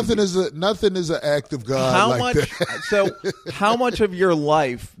people out. Nothing is an act of God. How like much? That. So, how much of your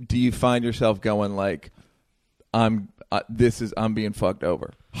life do you find yourself going like, I'm being fucked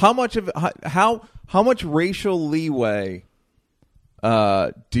over? How much of how much racial leeway?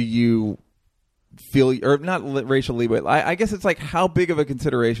 Do you feel, or not racial leeway? I guess it's like, how big of a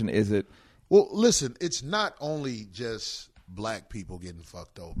consideration is it? Well, listen, it's not only just black people getting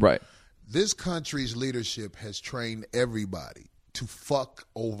fucked over. Right. This country's leadership has trained everybody to fuck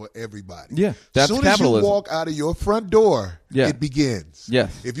over everybody. Yeah, that's capitalism. As soon as you walk out of your front door, it begins.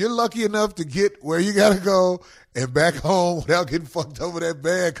 Yes. If you're lucky enough to get where you got to go and back home without getting fucked over that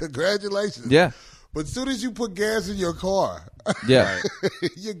bad, congratulations. Yeah. But as soon as you put gas in your car,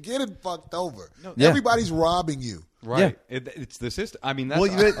 you're getting fucked over. No, everybody's robbing you. Right. Yeah. It's the system. I mean, I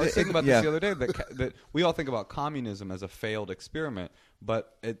was thinking about this the other day, that we all think about communism as a failed experiment,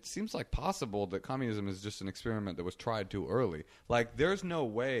 but it seems like possible that communism is just an experiment that was tried too early. Like, there's no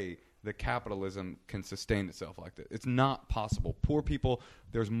way that capitalism can sustain itself like that. It's not possible. Poor people,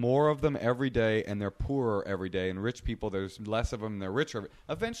 there's more of them every day, and they're poorer every day. And rich people, there's less of them, and they're richer.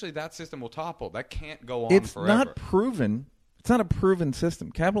 Eventually, that system will topple. That can't go on forever. It's not proven. It's not a proven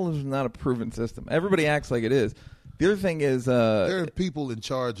system. Capitalism is not a proven system. Everybody acts like it is. The other thing is... there are people in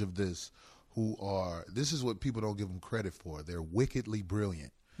charge of this who are... This is what people don't give them credit for. They're wickedly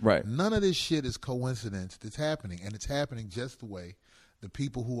brilliant. Right. None of this shit is coincidence that's happening, and it's happening just the way the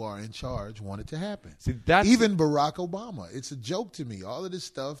people who are in charge want it to happen. See, that's even Barack Obama. It's a joke to me. All of this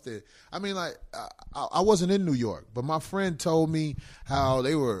stuff that I mean, like I wasn't in New York, but my friend told me how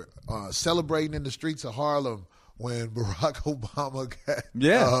they were celebrating in the streets of Harlem when Barack Obama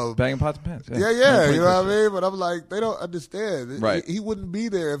got banging pots and pans. Yeah, you know what I mean? But I'm like, they don't understand. Right. He wouldn't be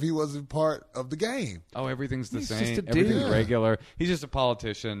there if he wasn't part of the game. Oh, everything's the He's same. just a dude. Everything's Yeah. regular. He's just a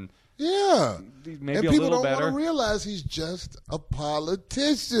politician. Yeah. Maybe and a people little don't better. want to realize he's just a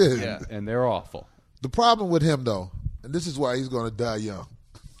politician. Yeah. And they're awful. The problem with him, though, and this is why he's going to die young,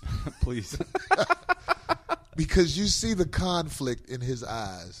 Please. because you see the conflict in his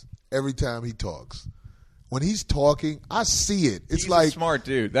eyes every time he talks. When he's talking, I see it. It's He's like a smart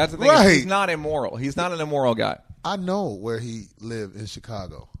dude. That's the thing. Right. He's not immoral. He's not an immoral guy. I know where he lived in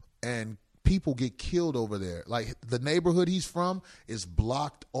Chicago, and people get killed over there. Like the neighborhood he's from is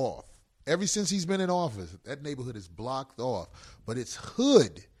blocked off. Ever since he's been in office, that neighborhood is blocked off. But it's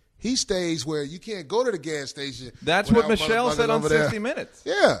hood. He stays where you can't go to the gas station. That's what without Michelle said on motherfuckers over there. 60 Minutes.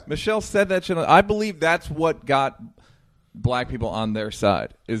 Yeah. Michelle said that shit. I believe that's what got black people on their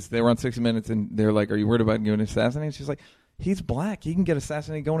side. Is they were on 60 Minutes and they're like, "Are you worried about getting assassinated?" She's like, "He's black. He can get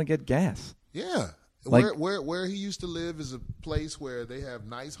assassinated going to get gas." Yeah. Like- where he used to live is a place where they have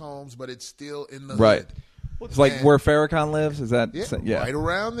nice homes, but it's still in the Right. hood. It's like And- where Farrakhan lives. Is that? Yeah, right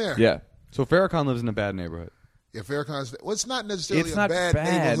around there. Yeah. So Farrakhan lives in a bad neighborhood. Yeah, Farrakhan's. Well, it's not necessarily It's a not bad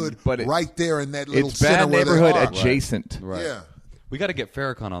bad, neighborhood, but it's- right there in that little It's center bad where they neighborhood are. adjacent. Right. Yeah. We got to get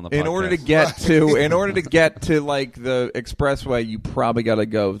Farrakhan on the podcast. In order to get to like the expressway, you probably got to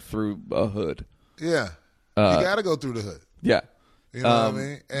go through a hood. Yeah. You got to go through the hood. Yeah. You know what I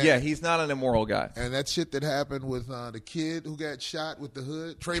mean? And, yeah, he's not an immoral guy. And that shit that happened with the kid who got shot with the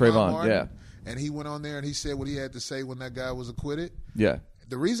hood, Trayvon, Martin, yeah. and he went on there and he said what he had to say when that guy was acquitted. Yeah.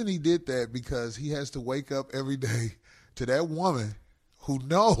 The reason he did that because he has to wake up every day to that woman who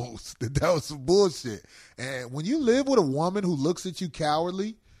knows that was some bullshit. And when you live with a woman who looks at you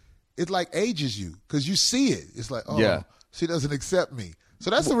cowardly, it like ages you because you see it. It's like, oh, Yeah. she doesn't accept me. So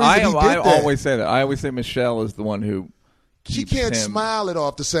that's the reason he did I that. always say that. I always say Michelle is the one who She keeps can't him. smile it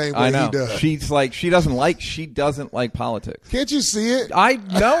off the same way I know. he does. She's like she doesn't like politics. Can't you see it? I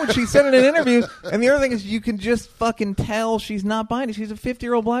know, and she said it in an interview. And the other thing is, you can just fucking tell she's not buying it. She's a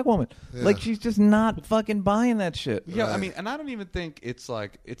 50-year-old black woman. Yeah. Like she's just not fucking buying that shit. Yeah, Right. I mean, and I don't even think it's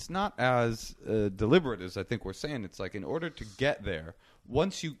like it's not as deliberate as I think we're saying. It's like in order to get there,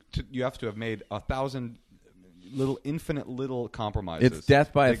 once you have to have made 1,000 infinite little compromises. It's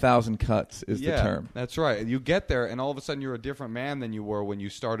death by 1,000 cuts is the term. That's right. You get there, and all of a sudden you're a different man than you were when you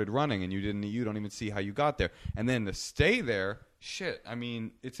started running, and you don't even see how you got there. And then to stay there, shit. I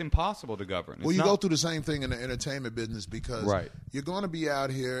mean, it's impossible to govern. Well, you go through the same thing in the entertainment business because Right. you're going to be out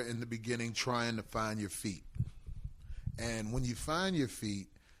here in the beginning trying to find your feet. And when you find your feet,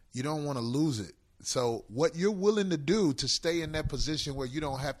 you don't want to lose it. So what you're willing to do to stay in that position where you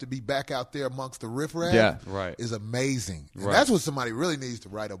don't have to be back out there amongst the riffraff Yeah. Right. is amazing. And Right. that's what somebody really needs to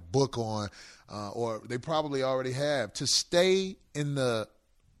write a book on, or they probably already have, to stay in the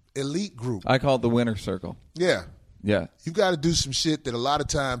elite group. I call it the winner circle. Yeah. Yeah. You got to do some shit that a lot of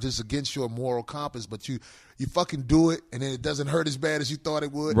times is against your moral compass, but you fucking do it, and then it doesn't hurt as bad as you thought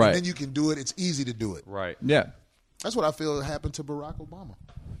it would. Right. And then you can do it. It's easy to do it. Right. Yeah. That's what I feel happened to Barack Obama.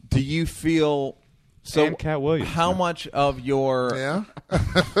 Do you feel so? And Cat Williams. How much of your? Yeah.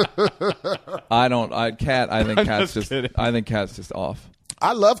 I don't. I think Cat's just kidding. I think Cat's just off.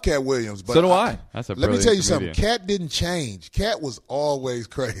 I love Cat Williams, but So do I. That's a let me brilliant tell you something. comedian. Cat didn't change. Cat was always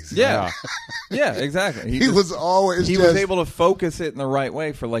crazy. Yeah. Yeah. Exactly. He was always. He just, was able to focus it in the right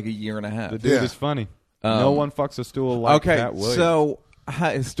way for like a year and a half. The dude Yeah. is funny. No one fucks a stool like Okay, Cat Williams. so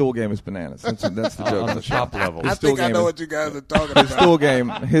his stool game is bananas. That's the joke. on the top level. I His stool think I game know is- what you guys are talking His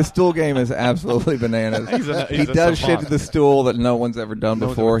about. stool game is absolutely bananas. He's a He does shit savant. to the stool that no one's ever done No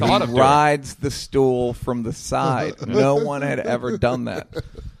one's before. ever He thought of doing. rides the stool from the side. No one had ever done that.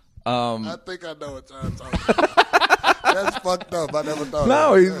 I think I know what you're talking about. That's fucked up. I never thought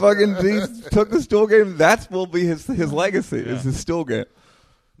No, of he took the stool game. That will be his legacy. Is his stool game.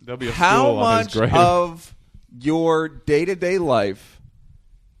 There'll be a How stool on his much grave. of your day-to-day life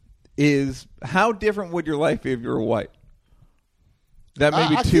is how different would your life be if you were white? that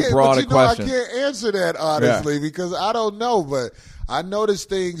may be too broad a question. I can't answer that honestly because I don't know, but I notice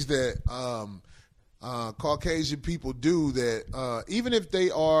things that Caucasian people do that even if they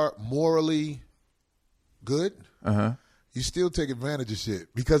are morally good, you still take advantage of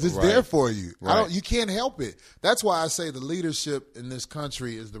shit because it's there for you. Right. You can't help it. That's why I say the leadership in this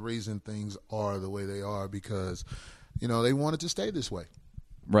country is the reason things are the way they are because, they want it to stay this way.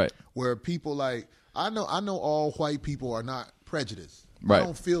 Right. Where people like, I know all white people are not prejudiced. Right. I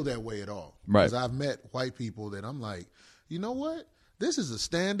don't feel that way at all. Right. Because I've met white people that I'm like, you know what? This is a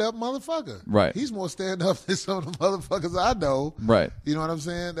stand-up motherfucker. Right. He's more stand-up than some of the motherfuckers I know. Right. You know what I'm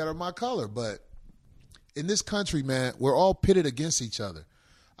saying? That are my color. But in this country, man, we're all pitted against each other.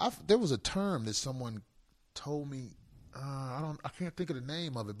 There was a term that someone told me. I can't think of the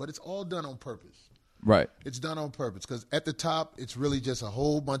name of it, but it's all done on purpose. Right. It's done on purpose because at the top, it's really just a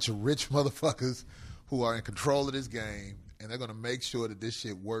whole bunch of rich motherfuckers who are in control of this game, and they're going to make sure that this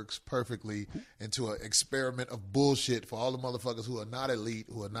shit works perfectly into an experiment of bullshit for all the motherfuckers who are not elite,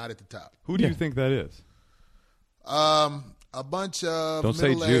 who are not at the top. Who do you think that is? A bunch of Don't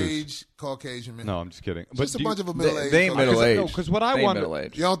say middle-aged Caucasian men. No, I'm just kidding. Just a bunch of middle-aged. They ain't middle-aged. No, because what I wonder.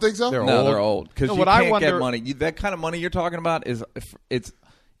 Middle-aged. You don't think so? They're No, old. they're old because No, you what I can't get wonder- money. That kind of money you're talking about is it's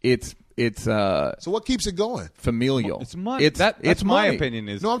So what keeps it going? familial. It's money. That's it's my money. opinion.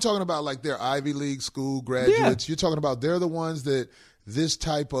 Is No, I'm talking about like their Ivy League school graduates. You're talking about they're the ones that this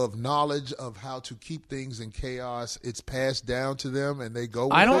type of knowledge of how to keep things in chaos, it's passed down to them and they go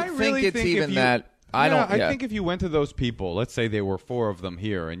with I it. don't think it's even that. I think if you went to those people, let's say there were 4 of them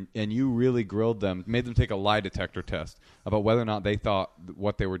here, and you really grilled them, made them take a lie detector test about whether or not they thought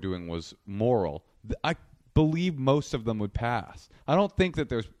what they were doing was moral, I believe most of them would pass. I don't think that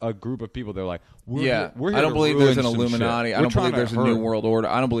there's a group of people that are like, we're here I don't believe to there's an ruin some Illuminati. shit. I We're don't believe trying there's to a new hurt. world order.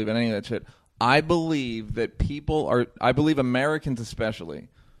 I don't believe in any of that shit. I believe that I believe Americans especially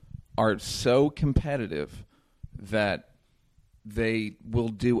are so competitive that they will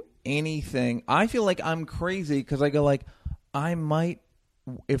do anything. I feel like I'm crazy because I go like, I might,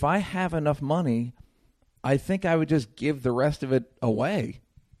 if I have enough money, I think I would just give the rest of it away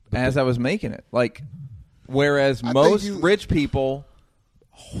as I was making it. Like, whereas most rich people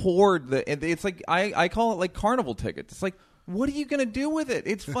hoard it's like, I call it like carnival tickets. It's like, what are you going to do with it?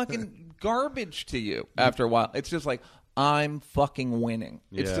 It's fucking garbage to you after a while. It's just like, I'm fucking winning.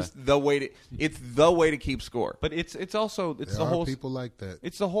 It's just the way to keep score. But it's also There the are whole people like that.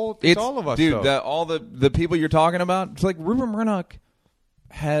 It's all of us, dude. though. All the people you're talking about. It's like Rupert Murdoch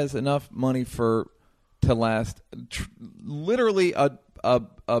has enough money to last literally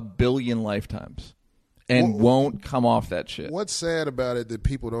a billion lifetimes, and won't come off that shit. What's sad about it that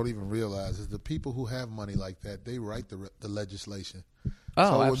people don't even realize is the people who have money like that, they write the legislation. Oh,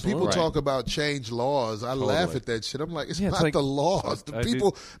 so when absolutely. people talk about change laws, I laugh at that shit. I'm like, it's not like the laws.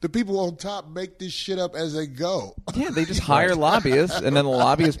 The people on top make this shit up as they go. Yeah, they just hire lobbyists, and then the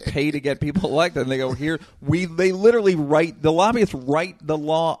lobbyists pay to get people elected. And they go, they literally the lobbyists write the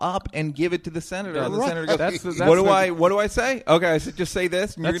law up and give it to the senator. And the senator goes, what do I say? Okay, I said just say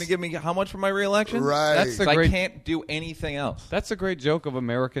this, and you're going to give me how much for my reelection? Right. I can't do anything else. That's a great joke of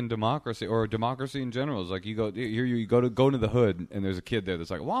American democracy or democracy in general. It's like you go to the hood, and there's a kid there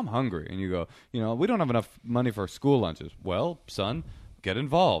that's like, well, I'm hungry, and you go, we don't have enough money for school lunches. Well, son, get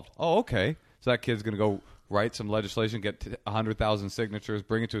involved. Oh, okay. So that kid's gonna go write some legislation, get 100,000 signatures,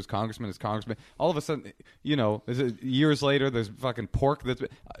 bring it to his congressman. All of a sudden, years later, there's fucking pork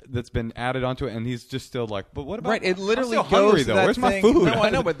that's been added onto it, and he's just still like, but what about? Right, it literally I'm still hungry, goes to though. that Where's thing. my food? No,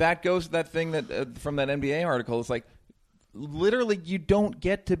 I know, but that goes to that thing that from that NBA article. It's like, literally, you don't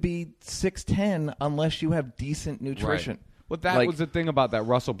get to be 6'10" unless you have decent nutrition. Right. Well, that was the thing about that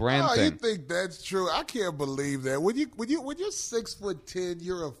Russell Brand thing. You think that's true? I can't believe that. When you're 6'10",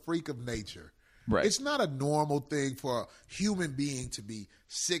 you're a freak of nature. Right. It's not a normal thing for a human being to be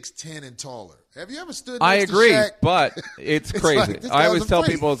 6'10" and taller. Have you ever stood next I agree, to Shaq? but it's crazy. like, this I guy's always a tell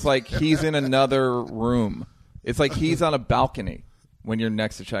freak. people it's like he's in another room. It's like he's on a balcony when you're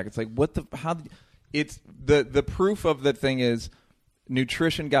next to Shaq. It's like, it's the proof of the thing is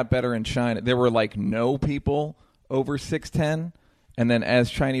nutrition got better in China. There were like no people over 6'10", and then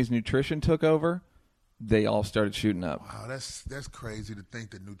as Chinese nutrition took over, they all started shooting up. Wow, that's crazy to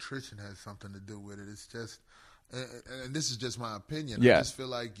think that nutrition has something to do with it. It's just, and this is just my opinion. Yeah. I just feel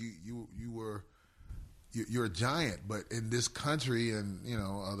like you're a giant, but in this country and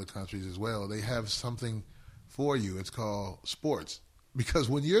other countries as well, they have something for you. It's called sports. Because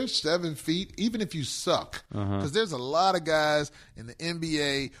when you're 7 feet, even if you suck, because there's a lot of guys in the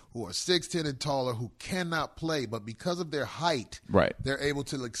NBA who are 6'10" and taller who cannot play, but because of their height, they're able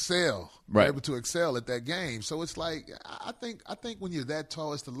to excel. They're able to excel at that game. So it's like, I think when you're that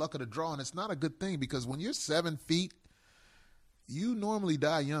tall, it's the luck of the draw, and it's not a good thing because when you're 7 feet, you normally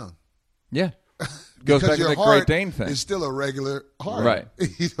die young. Yeah. Goes back to the Great Dane thing. It's still a regular heart. Right.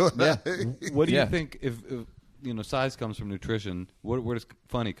 You know what I mean? What do you think if size comes from nutrition? Where does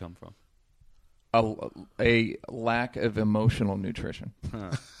funny come from? A lack of emotional nutrition.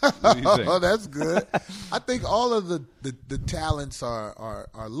 What do you think? Oh, that's good. I think all of the talents are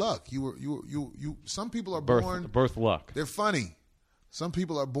luck. Some people are born birth luck. They're funny. Some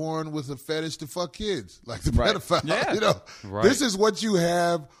people are born with a fetish to fuck kids, like the pedophile. Yeah. This is what you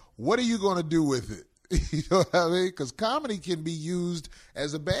have. What are you going to do with it? You know what I mean? Because comedy can be used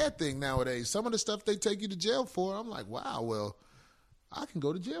as a bad thing nowadays. Some of the stuff they take you to jail for, I'm like, wow, well, I can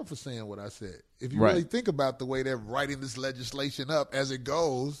go to jail for saying what I said. If you really think about the way they're writing this legislation up as it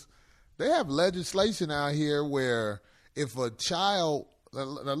goes, they have legislation out here where if a child – now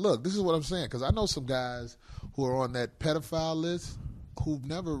look, this is what I'm saying, because I know some guys who are on that pedophile list who've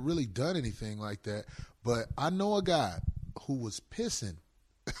never really done anything like that. But I know a guy who was pissing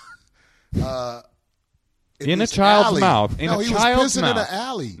in a child's alley. mouth. He was pissing in an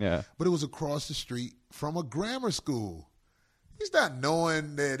alley. Yeah. But it was across the street from a grammar school. He's not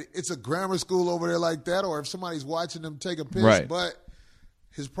knowing that it's a grammar school over there like that, or if somebody's watching him take a piss. Right. But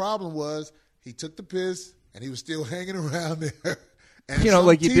his problem was he took the piss and he was still hanging around there. And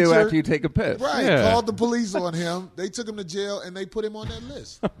like you teacher, do after you take a piss. Right. Yeah. Called the police on him. They took him to jail and they put him on that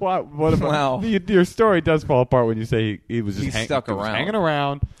list. What about your story does fall apart when you say he was just stuck around. hanging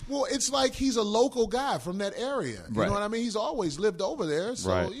around. Well, it's like he's a local guy from that area. You know what I mean? He's always lived over there.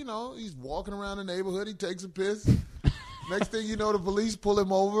 So, he's walking around the neighborhood. He takes a piss. Next thing you know, the police pull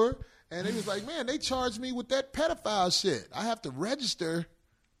him over. And he was like, man, they charged me with that pedophile shit. I have to register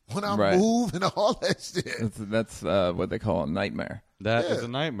when I move and all that shit. That's what they call a nightmare. That is a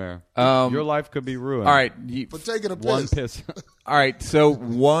nightmare. Your life could be ruined. All right. For taking a piss. One piss. All right.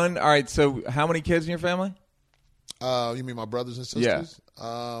 So how many kids in your family? You mean my brothers and sisters?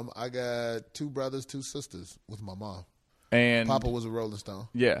 Yeah. I got 2 brothers, 2 sisters with my mom. And Papa was a Rolling Stone.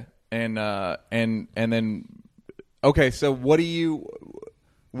 Yeah. And then okay, so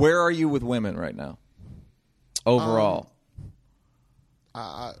where are you with women right now? Overall.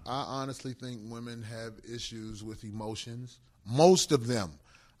 I honestly think women have issues with emotions. Most of them.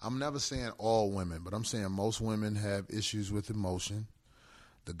 I'm never saying all women, but I'm saying most women have issues with emotion.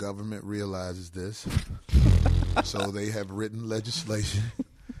 The government realizes this. So they have written legislation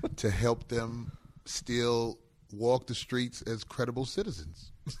to help them still walk the streets as credible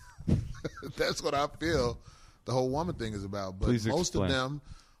citizens. That's what I feel the whole woman thing is about. But most of them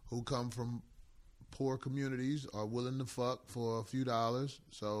who come from poor communities are willing to fuck for a few dollars.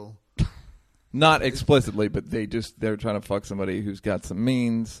 So not explicitly, but they're trying to fuck somebody who's got some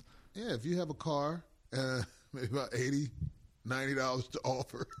means. Yeah, if you have a car, maybe about $80, $90 to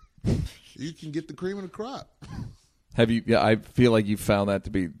offer, you can get the cream of the crop. Have you? Yeah, I feel like you found that to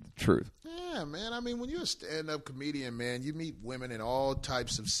be the truth. Yeah, man. I mean, when you're a stand-up comedian, man, you meet women in all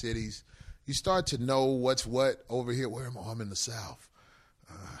types of cities. You start to know what's what over here. Where am I? I'm in the South.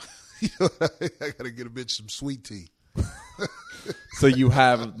 I got to get a bitch some sweet tea. So you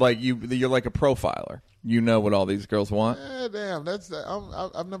have you're like a profiler. You know what all these girls want. Yeah, damn.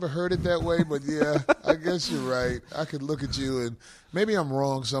 I've never heard it that way, but yeah, I guess you're right. I could look at you and maybe I'm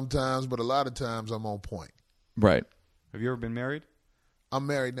wrong sometimes, but a lot of times I'm on point. Right. Have you ever been married? I'm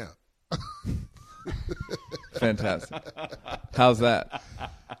married now. Fantastic. How's that?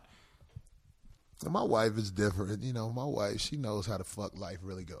 My wife is different. My wife, she knows how the fuck life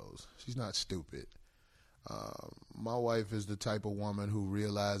really goes. She's not stupid. My wife is the type of woman who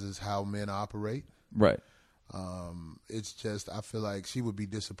realizes how men operate. Right. It's just, I feel like she would be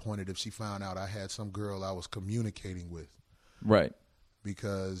disappointed if she found out I had some girl I was communicating with. Right.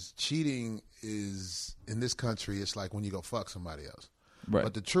 Because cheating is, in this country, it's like when you go fuck somebody else. Right.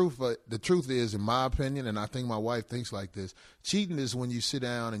 But the truth is, in my opinion, and I think my wife thinks like this, cheating is when you sit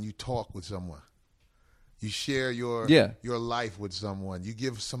down and you talk with someone. You share your life with someone. You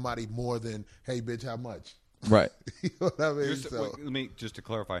give somebody more than, hey, bitch, how much? Right. You know what I mean? Wait, let me just to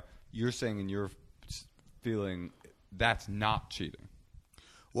clarify. You're saying in your feeling that's not cheating.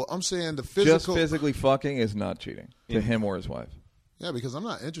 Well, I'm saying the physical. Just physically fucking is not cheating to him or his wife. Yeah, because I'm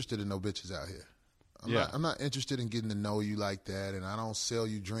not interested in no bitches out here. I'm not interested in getting to know you like that, and I don't sell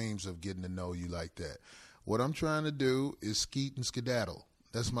you dreams of getting to know you like that. What I'm trying to do is skeet and skedaddle.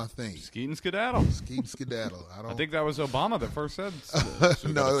 That's my thing. Skeet and skedaddle. Skeet and skedaddle. I think that was Obama that first said.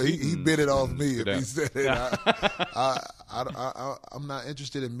 No, he bit it off me if he said it. Yeah. I'm not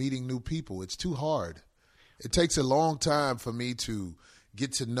interested in meeting new people. It's too hard. It takes a long time for me to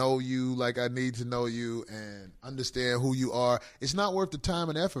get to know you like I need to know you and understand who you are. It's not worth the time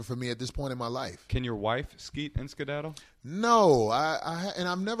and effort for me at this point in my life. Can your wife skeet and skedaddle? No, and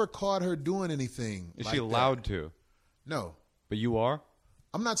I've never caught her doing anything. Is like she allowed that. to? No. But you are?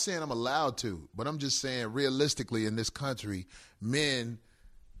 I'm not saying I'm allowed to, but I'm just saying realistically in this country, men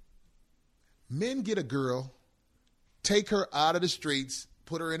get a girl, take her out of the streets,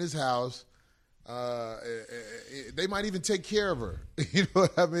 put her in his house. They might even take care of her. You know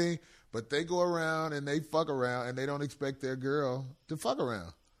what I mean? But they go around and they fuck around and they don't expect their girl to fuck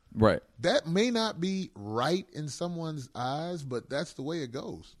around. Right. That may not be right in someone's eyes, but that's the way it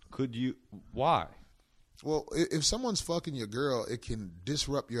goes. Why? Well, if someone's fucking your girl, it can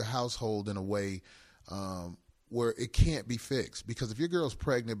disrupt your household in a way where it can't be fixed. Because if your girl's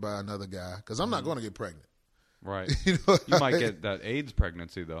pregnant by another guy, because I'm not going to get pregnant. Right. You might get that AIDS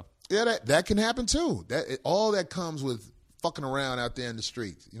pregnancy, though. Yeah, that can happen, too. All that comes with fucking around out there in the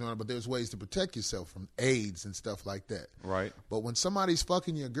streets. You know, but there's ways to protect yourself from AIDS and stuff like that. Right. But when somebody's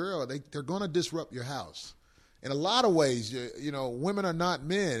fucking your girl, they're going to disrupt your house. In a lot of ways, you know, women are not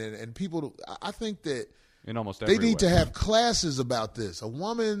men. And people, I think that in almost every they need way. to have classes about this.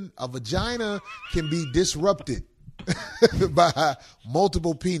 A vagina can be disrupted by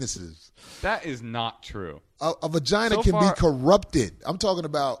multiple penises. That is not true. A vagina can be corrupted. I'm talking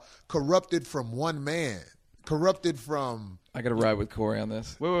about corrupted from one man. Corrupted from... I got to ride with Corey on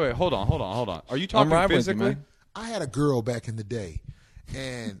this. Wait. Hold on. Are you talking physically? With you, man. I had a girl back in the day,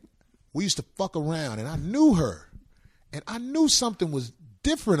 and we used to fuck around, and I knew her. And I knew something was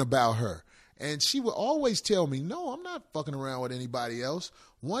different about her. And she would always tell me, no, I'm not fucking around with anybody else.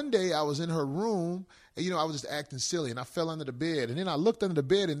 One day I was in her room, and, you know, I was just acting silly, and I fell under the bed. And then I looked under the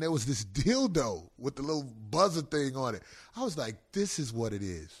bed, and there was this dildo with the little buzzer thing on it. I was like, this is what it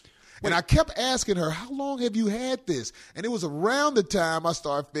is. And I kept asking her, how long have you had this? And it was around the time I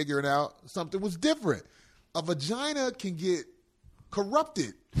started figuring out something was different. A vagina can get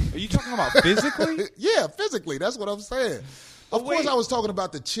corrupted. Are you talking about physically? Yeah, physically. That's what I'm saying. Of course, I was talking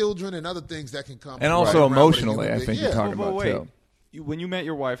about the children and other things that can come. And also emotionally, I think you're talking about, too. When you met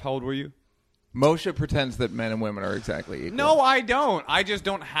your wife, how old were you? Moshe pretends that men and women are exactly equal. No, I don't. I just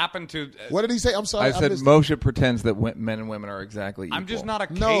don't happen to. What did he say? I'm sorry. I said Moshe pretends that men and women are exactly equal. I'm just not a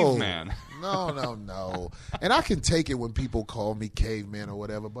caveman. No. And I can take it when people call me caveman or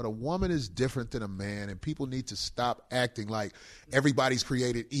whatever, but a woman is different than a man, and people need to stop acting like everybody's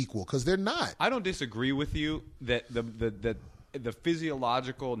created equal, because they're not. I don't disagree with you that the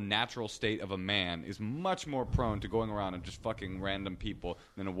physiological, natural state of a man is much more prone to going around and just fucking random people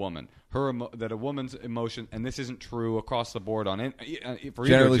than a woman. That a woman's emotion, and this isn't true across the board for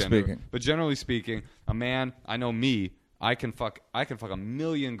generally either gender, speaking. but generally speaking, a man, I know me, I can fuck a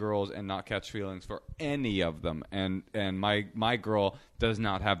million girls and not catch feelings for any of them, and my girl does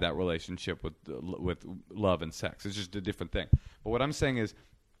not have that relationship with love and sex. It's just a different thing. But what I'm saying is,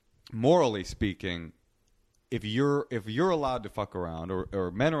 morally speaking, if you're allowed to fuck around,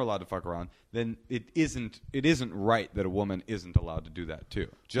 or men are allowed to fuck around, then it isn't right that a woman isn't allowed to do that too,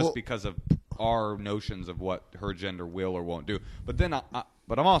 just because of our notions of what her gender will or won't do. But then,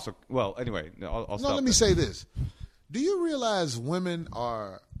 anyway, I'll stop. Let me say this: do you realize women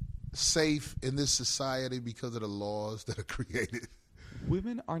are safe in this society because of the laws that are created?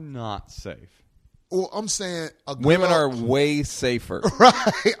 Women are not safe. Well, I'm saying women are way safer.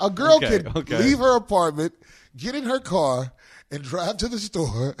 Right. A girl can okay. leave her apartment, get in her car, and drive to the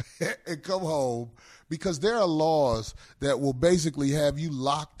store and come home, because there are laws that will basically have you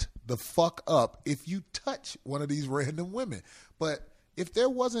locked the fuck up if you touch one of these random women. But if there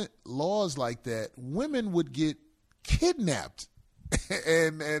wasn't laws like that, women would get kidnapped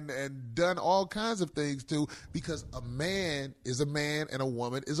and done all kinds of things too, because a man is a man and a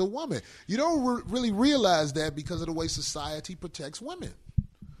woman is a woman. You don't really realize that because of the way society protects women.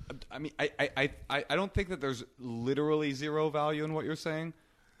 I mean, I don't think that there's literally zero value in what you're saying,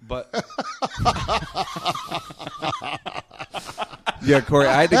 but yeah, Corey,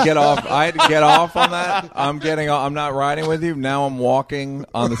 I had to get off on that. I'm not riding with you. Now I'm walking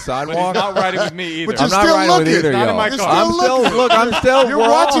on the sidewalk. But he's not riding with me either. But you're I'm not still riding looking. with either, Not in y'all. my car. I'm still. You're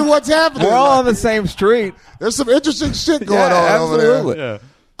watching what's happening. We're all on the same street. There's some interesting shit going Yeah, on over there. absolutely. Yeah.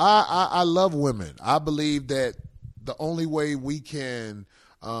 I love women. I believe that the only way we can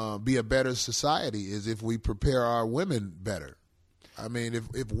be a better society is if we prepare our women better. I mean,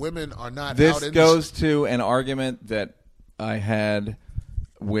 if women are not This out in goes to an argument that I had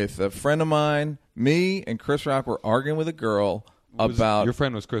with a friend of mine. Me and Chris Rock were arguing with a girl about your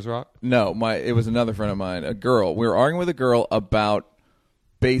friend was Chris Rock? No, it was another friend of mine, a girl. We were arguing with a girl about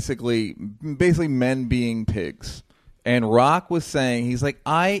basically men being pigs. And Rock was saying, he's like,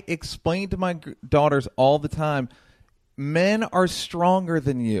 I explain to my daughters all the time, men are stronger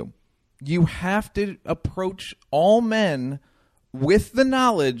than you. You have to approach all men with the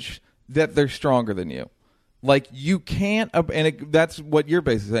knowledge that they're stronger than you. Like, you can't, that's what you're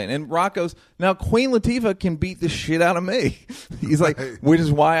basically saying. And Rock goes, now Queen Latifah can beat the shit out of me. He's like, which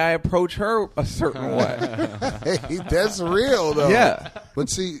is why I approach her a certain way. Hey, that's real, though. Yeah. But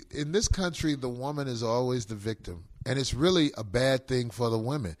see, in this country, the woman is always the victim. And it's really a bad thing for the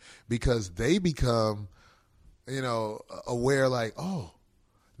women because they become, aware like, oh,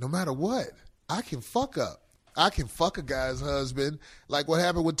 no matter what, I can fuck up. I can fuck a guy's husband, like what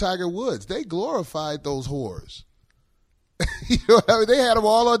happened with Tiger Woods. They glorified those whores. You know what I mean? They had them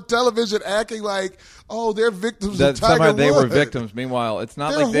all on television acting like, oh, they're victims of Tiger Woods. They were victims. Meanwhile, it's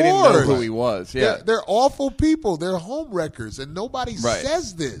not like they didn't know who he was. Yeah, they're awful people. They're homewreckers, and nobody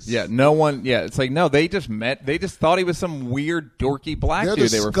says this. Yeah, no one. Yeah, it's like, no, they just met. They just thought he was some weird, dorky black dude.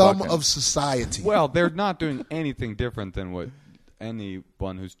 They're the scum of society. Well, they're not doing anything different than what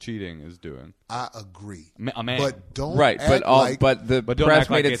anyone who's cheating is doing. I agree. A man. But don't but the press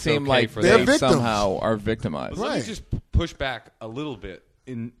made it seem like they victims. Somehow are victimized. Let me just push back a little bit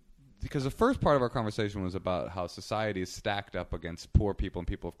because the first part of our conversation was about how society is stacked up against poor people and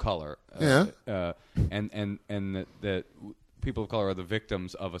people of color. And that people of color are the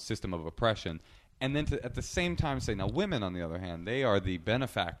victims of a system of oppression. And then at the same time say, now women, on the other hand, they are the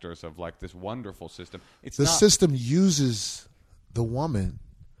benefactors of like this wonderful system. The system uses the woman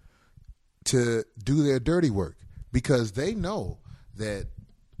to do their dirty work because they know that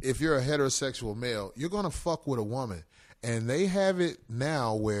if you're a heterosexual male, you're going to fuck with a woman. And they have it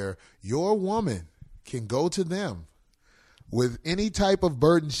now where your woman can go to them with any type of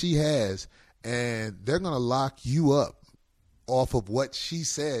burden she has, and they're going to lock you up off of what she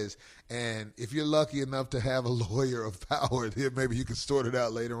says. And if you're lucky enough to have a lawyer of power, then maybe you can sort it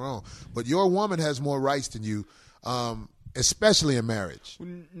out later on. But your woman has more rights than you. Especially in marriage.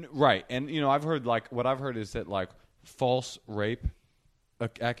 Right. And, I've heard, what I've heard is that, false rape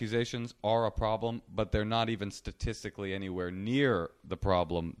accusations are a problem, but they're not even statistically anywhere near the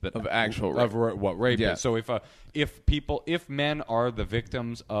problem of actual rape. Of what rape is. So if men are the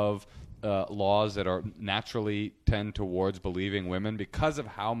victims of laws that are naturally tend towards believing women because of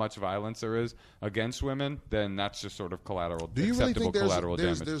how much violence there is against women, then that's just sort of collateral. Do you really think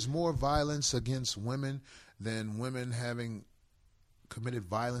damage. There's more violence against women than women having committed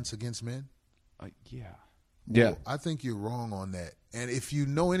violence against men? Yeah. Well, I think you're wrong on that. And if you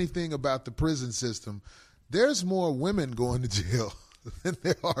know anything about the prison system, there's more women going to jail than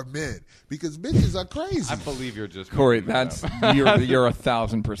there are men because bitches are crazy. I believe you're just Corey. That's you're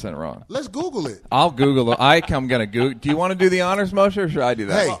 1,000% wrong. Let's Google it. I'll Google it. I'm gonna Google. Do you want to do the honors motion or should I do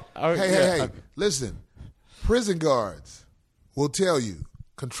that? Hey! Listen, prison guards will tell you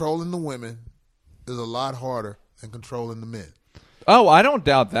controlling the women is a lot harder than controlling the men. Oh, I don't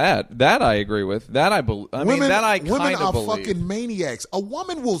doubt that. That I agree with. That I believe. Women are fucking maniacs. A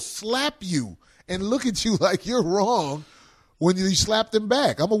woman will slap you and look at you like you're wrong when you slap them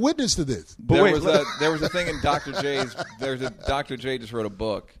back. I'm a witness to this. There was a thing in Dr. J's. Dr. J just wrote a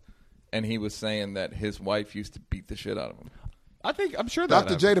book, and he was saying that his wife used to beat the shit out of him. I'm sure that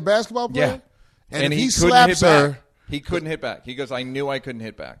Dr. J, the basketball player. Yeah, and if he slaps her, he couldn't hit back. He goes, I knew I couldn't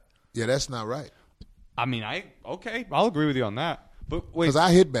hit back. Yeah, that's not right. I mean, I'll agree with you on that. But wait, because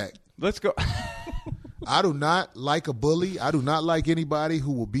I hit back. Let's go. I do not like a bully. I do not like anybody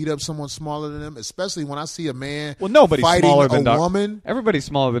who will beat up someone smaller than them, especially when I see a man nobody's fighting smaller than a woman. Everybody's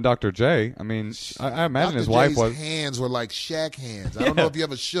smaller than Dr. J. I mean, I imagine Dr. his wife J's was. hands were like Shaq hands. I don't know if you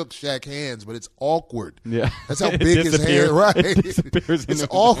ever shook Shaq hands, but it's awkward. Yeah. That's how big his hand, right? It disappears. It's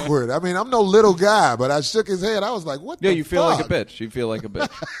awkward. I mean, I'm no little guy, but I shook his hand. I was like, what the fuck? Yeah, you feel like a bitch. You feel like a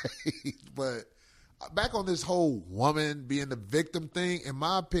bitch. But back on this whole woman being the victim thing, in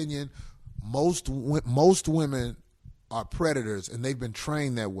my opinion, most women are predators, and they've been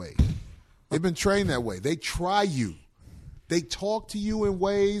trained that way. They've been trained that way. They try you. They talk to you in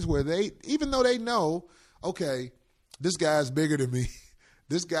ways where even though they know, okay, this guy's bigger than me,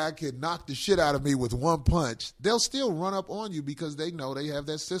 this guy can knock the shit out of me with one punch, they'll still run up on you because they know they have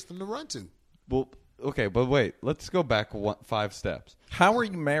that system to run to. Well, okay, but wait, let's go back 5 steps. How are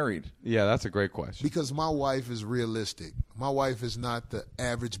you married? Yeah, that's a great question. Because my wife is realistic. My wife is not the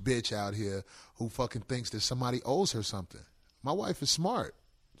average bitch out here who fucking thinks that somebody owes her something. My wife is smart.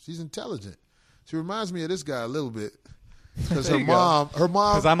 She's intelligent. She reminds me of this guy a little bit. Because her mom,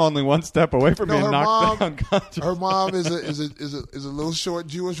 because I'm only one step away from being knocked down unconscious. Her mom is a little short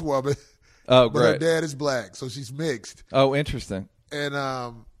Jewish woman. Oh, but great. her dad is black, so she's mixed. Oh, interesting. And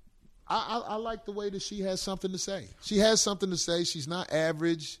I like the way that she has something to say. She has something to say. She's not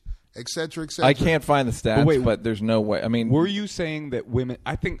average, et cetera, et cetera. I can't find the stats, but there's no way. I mean, were you saying that women?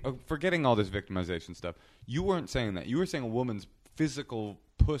 I think forgetting all this victimization stuff, you weren't saying that. You were saying a woman's physical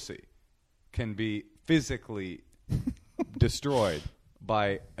pussy can be physically destroyed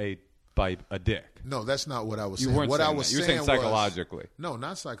by a dick. No, that's not what I was saying. You weren't what saying I was that. You were saying saying psychologically. No,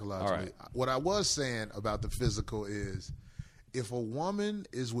 not psychologically. All right. What I was saying about the physical is, if a woman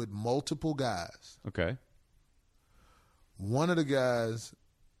is with multiple guys, okay, one of the guys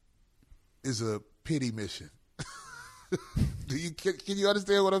is a pity mission. Can you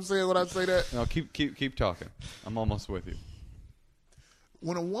understand what I'm saying when I say that? No, keep talking. I'm almost with you.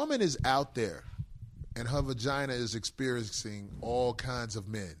 When a woman is out there and her vagina is experiencing all kinds of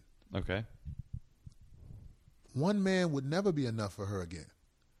men, okay, one man would never be enough for her again,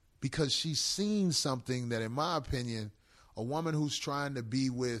 because she's seen something that, in my opinion, a woman who's trying to be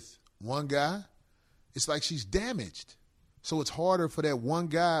with one guy, it's like she's damaged. So it's harder for that one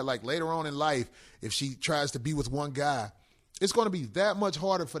guy, like later on in life, if she tries to be with one guy, it's going to be that much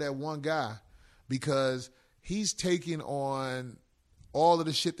harder for that one guy, because he's taking on all of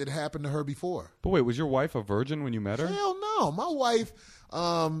the shit that happened to her before. But wait, was your wife a virgin when you met her? Hell no. My wife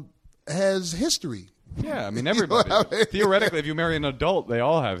has history. Yeah, I mean, everybody. You know what I mean? Theoretically, if you marry an adult, they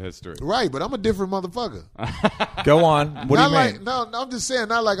all have history. Right, but I'm a different motherfucker. Go on. What do you mean? No, I'm just saying,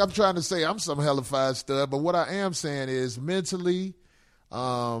 not like I'm trying to say I'm some hellified stud, but what I am saying is, mentally,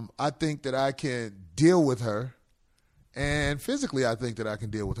 I think that I can deal with her, and physically I think that I can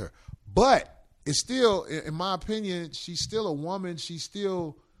deal with her. But it's still, in my opinion, she's still a woman. She's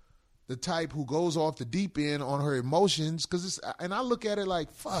still the type who goes off the deep end on her emotions, and I look at it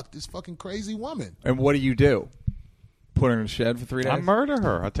like, fuck, this fucking crazy woman. And what do? Put her in a shed for 3 days? I murder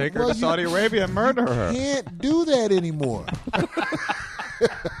her. I take her to Saudi Arabia and murder her. Can't do that anymore.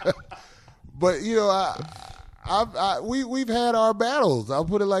 But you know, we've had our battles. I'll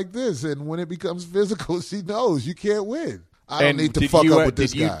put it like this, and when it becomes physical, she knows you can't win. I don't need to fuck up with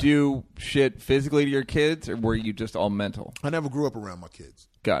this guy. Did you do shit physically to your kids, or were you just all mental? I never grew up around my kids.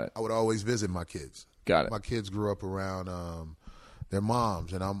 Got it. I would always visit my kids. Got it. My kids grew up around their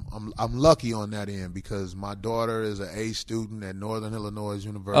moms, and I'm lucky on that end, because my daughter is an A student at Northern Illinois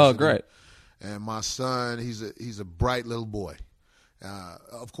University. Oh, great. And my son, he's a bright little boy.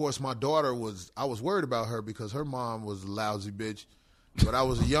 Of course, my daughter I was worried about her because her mom was a lousy bitch. But I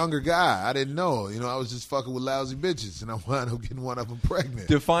was a younger guy. I didn't know. You know, I was just fucking with lousy bitches, and I wound up getting one of them pregnant.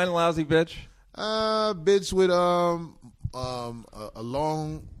 Define lousy bitch. Bitch with a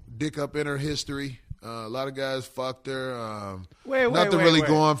long dick up in her history. A lot of guys fucked her. Nothing really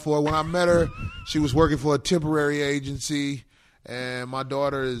going for her. When I met her, she was working for a temporary agency, and my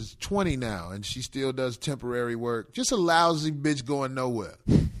daughter is 20 now, and she still does temporary work. Just a lousy bitch going nowhere.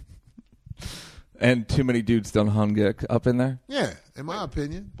 And too many dudes don't hung dick up in there? Yeah, in my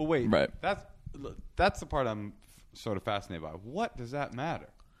opinion. But wait, right. That's the part I'm sort of fascinated by. What does that matter?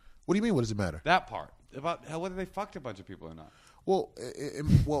 What do you mean, what does it matter? That part. About whether they fucked a bunch of people or not. Well, I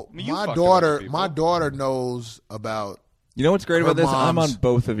mean, my daughter knows about. You know what's great about this? mom's, I'm on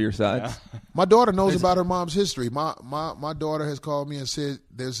both of your sides. Yeah. My daughter knows about her mom's history. My daughter has called me and said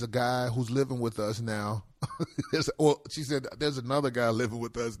there's a guy who's living with us now. She said there's another guy living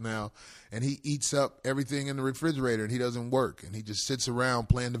with us now, and he eats up everything in the refrigerator, and he doesn't work, and he just sits around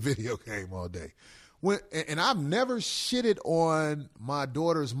playing the video game all day. And I've never shitted on my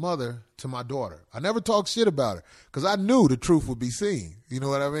daughter's mother to my daughter. I never talked shit about her because I knew the truth would be seen. You know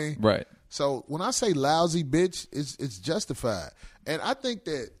what I mean? Right. So when I say lousy bitch, it's justified. And I think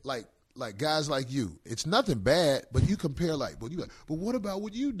that like guys like you, it's nothing bad, but you compare but what about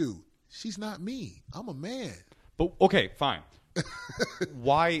what you do? She's not me. I'm a man. But okay, fine.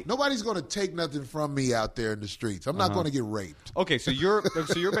 Why? Nobody's going to take nothing from me out there in the streets. I'm not going to get raped. Okay, so your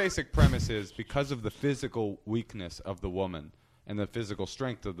basic premise is because of the physical weakness of the woman and the physical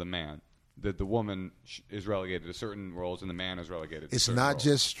strength of the man, that the woman is relegated to certain roles and the man is relegated to certain roles. It's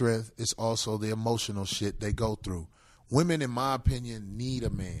not just strength. It's also the emotional shit they go through. Women, in my opinion, need a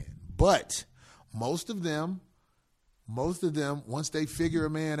man. But most of them, once they figure a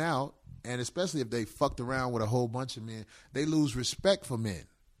man out, and especially if they fucked around with a whole bunch of men, they lose respect for men.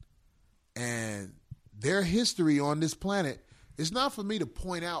 And their history on this planet, it's not for me to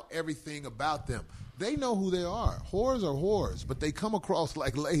point out everything about them. They know who they are. Whores are whores, but they come across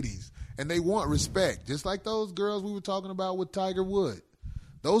like ladies, and they want respect, just like those girls we were talking about with Tiger Woods.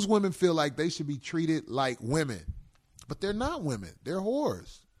 Those women feel like they should be treated like women. but they're not women. They're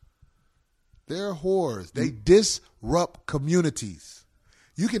whores. They're whores. They disrupt communities.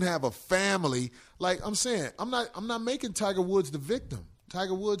 You can have a family. Like I'm saying, I'm not making Tiger Woods the victim.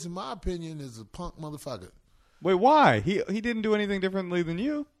 Tiger Woods, in my opinion, is a punk motherfucker. Wait, why? He didn't do anything differently than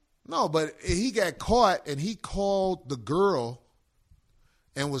you. No, but he got caught, and he called the girl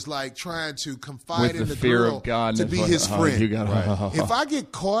and was like trying to confide in the girl to be his friend. If I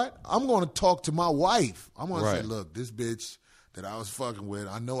get caught, I'm going to talk to my wife. I'm going to say, look, this bitch that I was fucking with,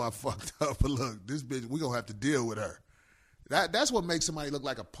 I know I fucked up, but look, this bitch, we're going to have to deal with her. That's what makes somebody look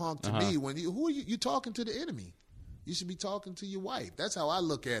like a punk to me. When you talking to the enemy? You should be talking to your wife. That's how I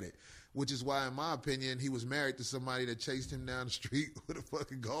look at it, which is why, in my opinion, he was married to somebody that chased him down the street with a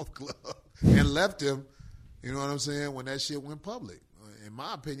fucking golf club and left him, you know what I'm saying, when that shit went public. In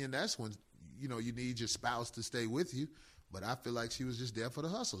my opinion, that's when, you need your spouse to stay with you. But I feel like she was just there for the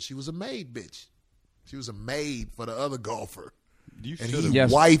hustle. She was a maid bitch. She was a maid for the other golfer. You and should he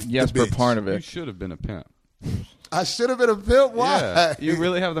have. wifed yes, the for bitch. part of it. You should have been a pimp. I should have been a pimp? Why? Yeah, you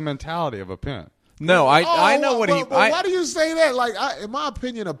really have the mentality of a pimp. No, I know what he. But why do you say that? Like, in my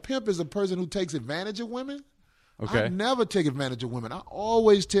opinion, a pimp is a person who takes advantage of women. Okay. I never take advantage of women. I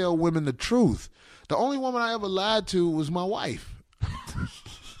always tell women the truth. The only woman I ever lied to was my wife.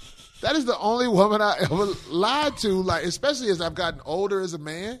 That is the only woman I ever lied to. Like, especially as I've gotten older as a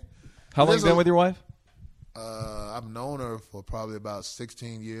man. How long have you been with your wife? I've known her for probably about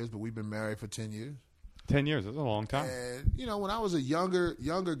 16 years, but we've been married for 10 years. 10 years, that's a long time. And, when I was a younger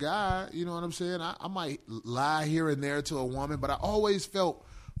guy, you know what I'm saying? I might lie here and there to a woman, but I always felt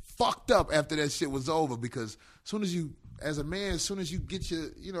fucked up after that shit was over because as a man, as soon as you get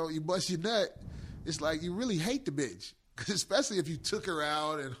you bust your nut, it's like you really hate the bitch. Especially if you took her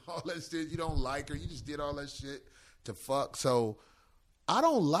out and all that shit, you don't like her, you just did all that shit to fuck. So I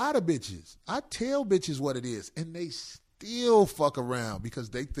don't lie to bitches. I tell bitches what it is, and they still fuck around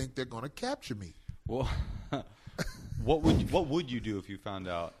because they think they're going to capture me. Well, what would you do if you found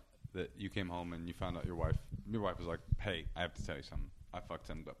out that you came home and you found out your wife was like, "Hey, I have to tell you something. I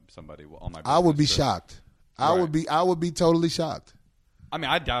fucked somebody on my." I would be shocked. I would be totally shocked. I mean,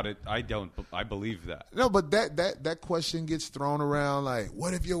 I doubt it. I believe that. No, but that question gets thrown around like,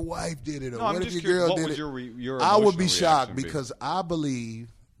 what if your wife did it? Or what if your girl did it? Your I would be shocked because I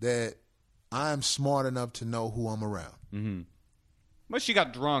believe that I'm smart enough to know who I'm around. Mm-hmm. But she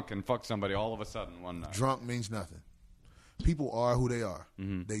got drunk and fucked somebody all of a sudden one night. Drunk means nothing. People are who they are.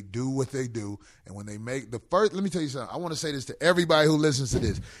 Mm-hmm. They do what they do. And when they make let me tell you something. I want to say this to everybody who listens to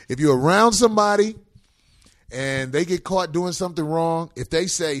this. If you're around somebody and they get caught doing something wrong, if they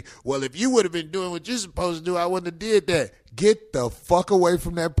say, well, if you would have been doing what you're supposed to do, I wouldn't have did that. Get the fuck away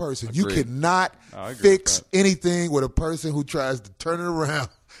from that person. Agreed. You cannot fix anything with a person who tries to turn it around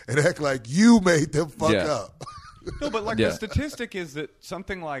and act like you made them fuck up. No, but the statistic is that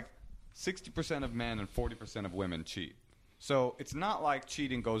something like 60% of men and 40% of women cheat. So it's not like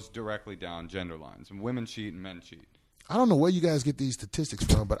cheating goes directly down gender lines. And women cheat and men cheat. I don't know where you guys get these statistics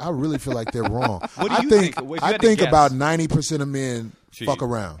from, but I really feel like they're wrong. What do you think? I think about 90% of men cheat, fuck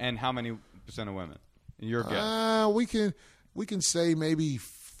around. And how many percent of women? In your guess? We can say maybe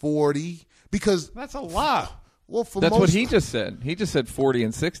 40 because that's a lot. Well, that's what he just said. He just said 40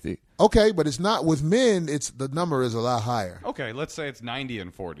 and 60. Okay, but it's not with men. The number is a lot higher. Okay, let's say it's 90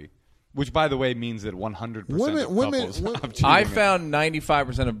 and 40, which by the way means that 100% of couples have cheated. I found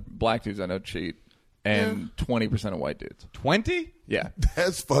 95% of black dudes I know cheat. And 20% of white dudes. 20? Yeah.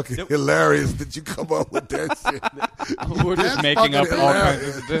 That's fucking hilarious that you come up with that shit. We're just making up all kinds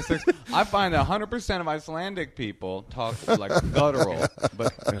of statistics. I find that 100% of Icelandic people talk like guttural.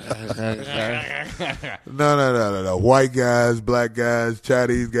 But No. White guys, black guys,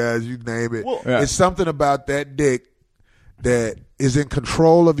 Chinese guys, you name it. Well, it's something about that dick that is in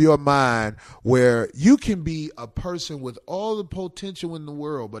control of your mind where you can be a person with all the potential in the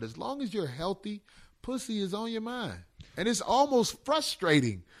world, but as long as you're healthy, pussy is on your mind. And it's almost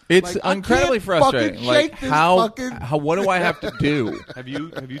frustrating. It's incredibly frustrating. Like how what do I have to do? Have you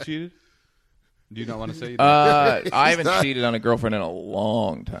cheated? Do you not want to say you did? I haven't cheated on a girlfriend in a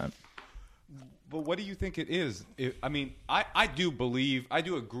long time. But what do you think it is? I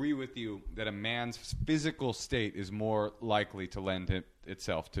do agree with you that a man's physical state is more likely to lend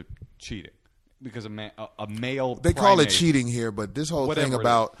itself to cheating. Because a male They call it cheating here, but this whole thing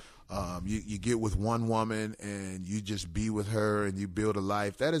about you get with one woman and you just be with her and you build a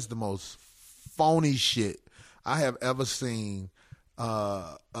life, that is the most phony shit I have ever seen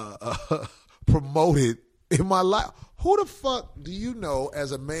promoted in my life. Who the fuck do you know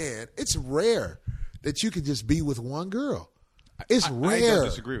as a man? It's rare that you can just be with one girl. It's rare. I don't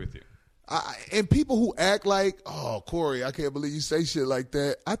disagree with you. And people who act like, oh, Corey, I can't believe you say shit like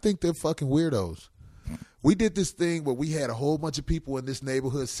that. I think they're fucking weirdos. We did this thing where we had a whole bunch of people in this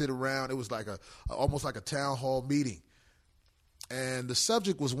neighborhood sit around. It was like almost like a town hall meeting. And the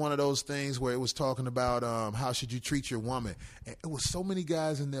subject was one of those things where it was talking about how should you treat your woman. And it was so many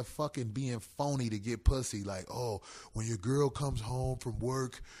guys in there fucking being phony to get pussy. Like, oh, when your girl comes home from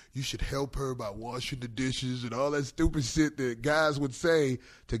work, you should help her by washing the dishes and all that stupid shit that guys would say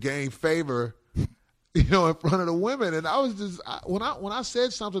to gain favor, in front of the women. And I was just, when I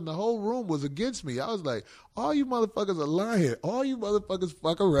said something, the whole room was against me. I was like, all you motherfuckers are lying. All you motherfuckers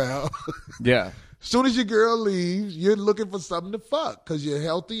fuck around. Yeah. As soon as your girl leaves, you're looking for something to fuck because you're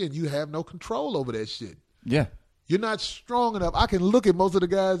healthy and you have no control over that shit. Yeah. You're not strong enough. I can look at most of the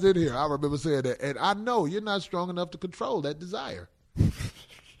guys in here. I remember saying that. And I know you're not strong enough to control that desire.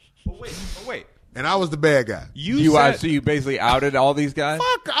 But wait. And I was the bad guy. So you basically outed all these guys?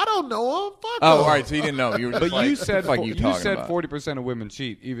 Fuck, I don't know them. Fuck Oh, them. all right. So you didn't know. You were just But like, you said what the fuck you talking about? 40% of women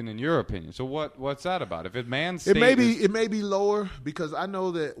cheat, even in your opinion. So what's that about? If a man's It may be lower because I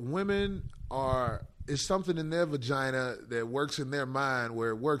know that women it's something in their vagina that works in their mind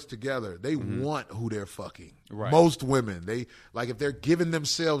where it works together. They want who they're fucking. Right. Most women, they like if they're giving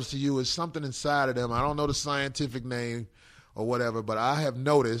themselves to you, it's something inside of them. I don't know the scientific name or whatever, but I have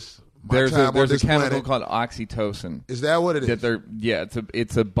noticed there's a chemical planet, called oxytocin. Is that what it is?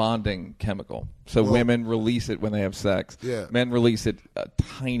 It's a bonding chemical. So women release it when they have sex. Yeah. Men release it a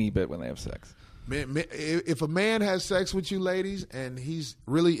tiny bit when they have sex. If a man has sex with you, ladies, and he's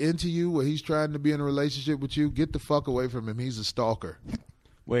really into you, or he's trying to be in a relationship with you, get the fuck away from him. He's a stalker.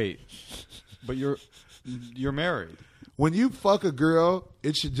 Wait, but you're married. When you fuck a girl,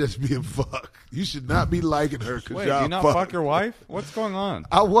 it should just be a fuck. You should not be liking her because Wait, y'all you not fuck your wife? What's going on?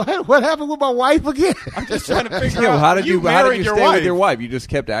 What happened with my wife again? I'm just trying to figure out. How did you stay wife? with your wife? You just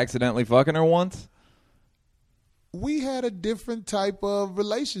kept accidentally fucking her once? We had a different type of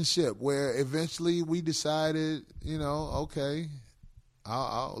relationship where eventually we decided, okay,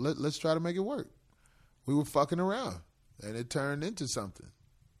 let's try to make it work. We were fucking around, and it turned into something.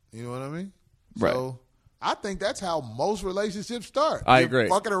 You know what I mean? Right. So I think that's how most relationships start. I You're agree.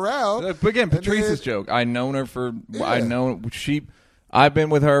 Fucking around. But again, Patrice's joke. I've been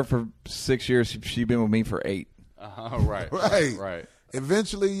with her for 6 years. She's been with me for 8. Right.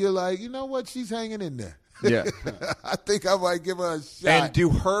 Eventually, you're like, you know what? She's hanging in there. Yeah. I think I might give her a shot. And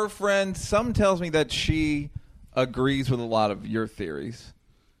do her friends, some tells me that she agrees with a lot of your theories.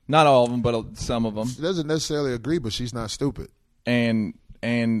 Not all of them, but some of them. She doesn't necessarily agree, but she's not stupid. And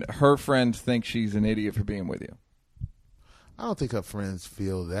her friends think she's an idiot for being with you. I don't think her friends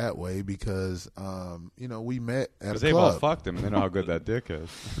feel that way because, we met at a club. They've all fucked him and they know how good that dick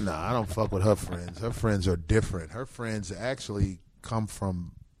is. Nah, I don't fuck with her friends. Her friends are different. Her friends actually come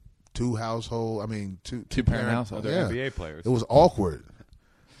from two parent households. They're NBA players. It was awkward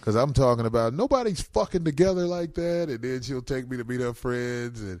because I'm talking about nobody's fucking together like that, and then she'll take me to meet her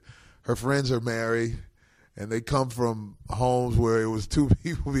friends, and her friends are married, and they come from homes where it was two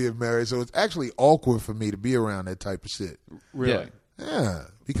people being married, so it's actually awkward for me to be around that type of shit. Really? Yeah,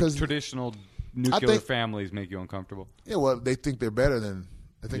 because traditional nuclear families make you uncomfortable. Yeah, well, they think they're better than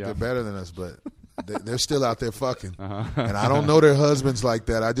us, but they're still out there fucking. And I don't know their husbands like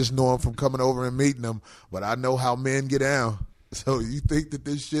that. I just know them from coming over and meeting them, but I know how men get down. So you think that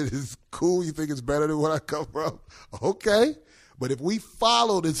this shit is cool? You think it's better than where I come from? Okay. But if we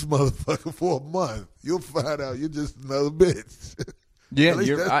follow this motherfucker for a month, you'll find out you're just another bitch. Yeah,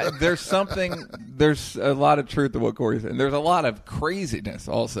 there's a lot of truth to what Corey said. There's a lot of craziness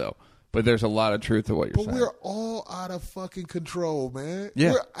also. But there's a lot of truth to what you're saying. But we're all out of fucking control, man.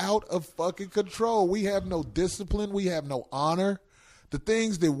 Yeah. We're out of fucking control. We have no discipline. We have no honor. The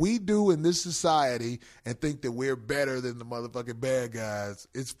things that we do in this society and think that we're better than the motherfucking bad guys,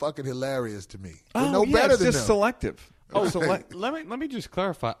 it's fucking hilarious to me. We're better than it's just them. selective. Let me just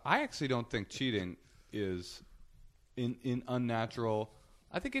clarify. I actually don't think cheating is in unnatural.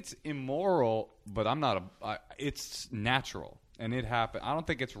 I think it's immoral, but it's natural. And it happened. I don't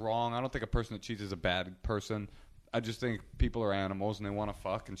think it's wrong. I don't think a person that cheats is a bad person. I just think people are animals and they want to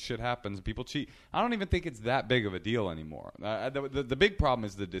fuck and shit happens and people cheat. I don't even think it's that big of a deal anymore. The big problem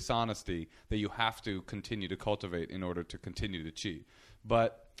is the dishonesty that you have to continue to cultivate in order to continue to cheat.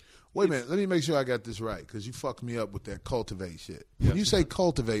 But wait a minute. Let me make sure I got this right because you fucked me up with that cultivate shit. When you say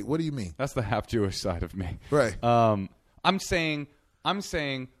cultivate, what do you mean? That's the half Jewish side of me. Right. I'm saying I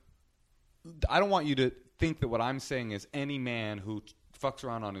don't want you to think that what I'm saying is any man who fucks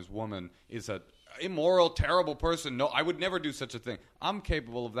around on his woman is a immoral, terrible person. No, I would never do such a thing. I'm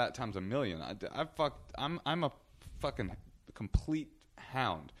capable of that times a million. I'm a fucking complete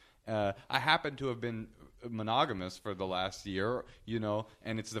hound, I happen to have been monogamous for the last year,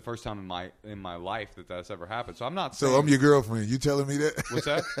 and it's the first time in my life that's ever happened. So I'm not saying... So I'm your girlfriend. You telling me that? What's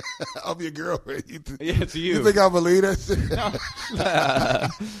that? I'm your girlfriend. Yeah, it's you. You think I believe that shit?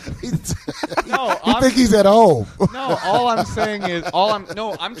 No. You think he's at home? No, all I'm saying is...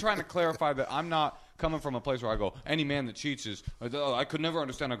 I'm trying to clarify that I'm not coming from a place where I go, any man that cheats is... I could never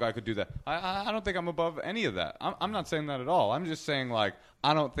understand a guy could do that. I don't think I'm above any of that. I'm not saying that at all. I'm just saying, like,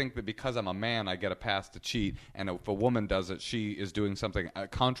 I don't think that because I'm a man I get a pass to cheat, and if a woman does it, she is doing something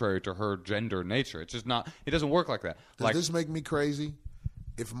contrary to her gender nature. It's just not... It doesn't work like that. Does this make me crazy?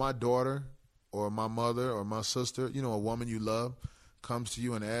 If my daughter or my mother or my sister, a woman you love, comes to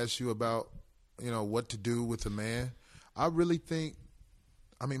you and asks you about, what to do with a man, I really think...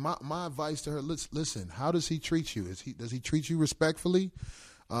 I mean, my advice to her: listen. How does he treat you? Does he treat you respectfully?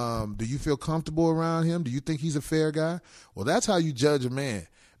 Do you feel comfortable around him? Do you think he's a fair guy? Well, that's how you judge a man.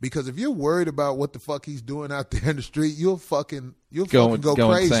 Because if you're worried about what the fuck he's doing out there in the street, you'll fucking go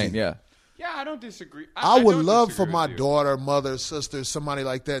crazy. Insane, yeah. Yeah, I don't disagree. I would love for my daughter, mother, sister, somebody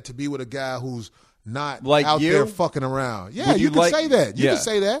like that to be with a guy who's not like out there fucking around. Yeah, you can say that. You can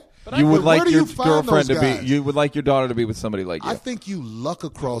say that. But you would like your girlfriend to be. You would like your daughter to be with somebody like you. I think you luck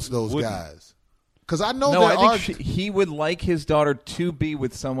across those guys. Because I know I think he would like his daughter to be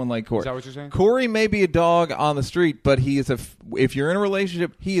with someone like Corey. Is that what you're saying? Corey may be a dog on the street, but he is if you're in a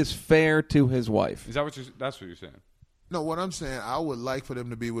relationship, he is fair to his wife. Is that that's what you're saying? No, what I'm saying, I would like for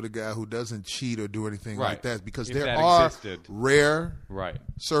them to be with a guy who doesn't cheat or do anything like that, because if there that are existed. rare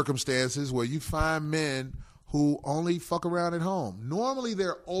circumstances where you find men who only fuck around at home. Normally,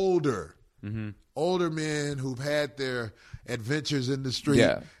 they're older. Mm-hmm. Older men who've had their adventures in the street,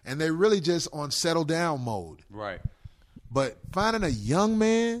 and they're really just on settle down mode. Right. But finding a young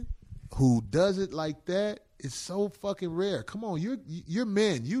man who does it like that is so fucking rare. Come on, you're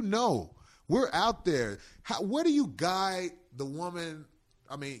men. We're out there. Where do you guide the woman,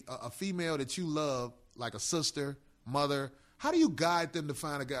 a female that you love, like a sister, mother? How do you guide them to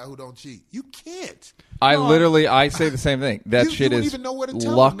find a guy who don't cheat? You can't. I say the same thing. That shit is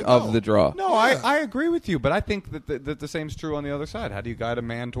luck of the draw. No, I agree with you, but I think that the same is true on the other side. How do you guide a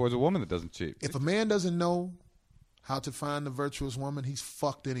man towards a woman that doesn't cheat? If a man doesn't know how to find the virtuous woman, he's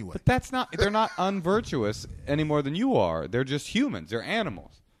fucked anyway. But they're not unvirtuous any more than you are. They're just humans. They're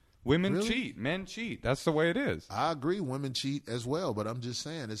animals. Women cheat. Men cheat. That's the way it is. I agree. Women cheat as well, but I'm just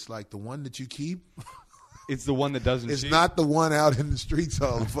saying it's like the one that you keep... It's the one that doesn't cheat. It's not the one out in the streets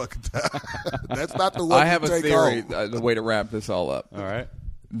all the fucking time. That's not the one I have you a take theory, home. the way to wrap this all up. All right.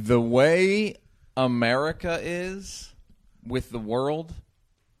 The way America is with the world,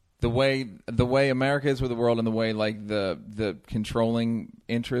 the way America is with the world, and the way like the controlling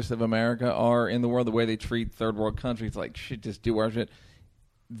interests of America are in the world, the way they treat third world countries, like shit, just do our shit.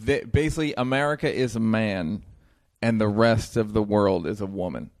 Basically, America is a man, and the rest of the world is a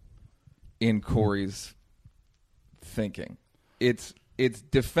woman. In Corey's thinking, it's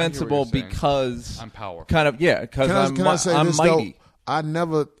defensible because I'm powerful. Kind of, yeah. Because I'm mighty. Though?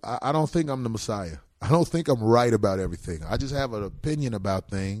 I don't think I'm the Messiah. I don't think I'm right about everything. I just have an opinion about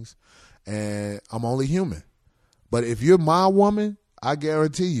things, and I'm only human. But if you're my woman, I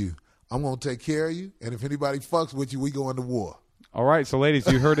guarantee you, I'm gonna take care of you. And if anybody fucks with you, we go into war. All right, so ladies,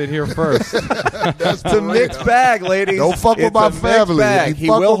 you heard it here first. That's a mixed bag, ladies. Don't fuck with my family. He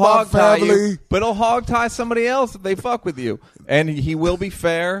will hog tie you, but he'll hog tie somebody else if they fuck with you, and he will be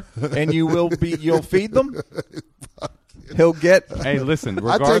fair, and you'll feed them. He'll get. Hey, listen.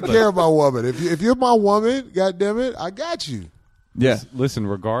 I take care of my woman. If you're my woman, goddammit, I got you. Yeah. Listen,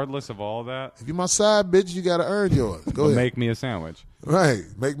 regardless of all that, if you're my side bitch, you got to earn yours. Go ahead. Make me a sandwich. Right.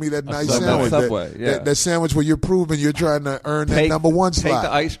 Make me that nice sandwich. Subway, that sandwich where you're proving you're trying to earn that number one slot.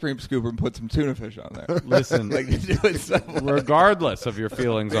 Take the ice cream scooper and put some tuna fish on there. Listen, regardless of your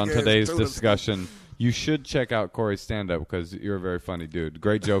feelings on today's discussion, you should check out Corey's stand-up because you're a very funny dude.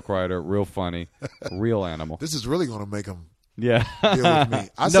 Great joke writer, real funny, real animal. This is really going to make him deal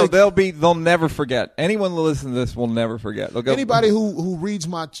with me. They'll never forget. Anyone who listens to this will never forget. Anybody who reads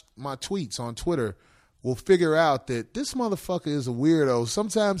my tweets on Twitter will figure out that this motherfucker is a weirdo.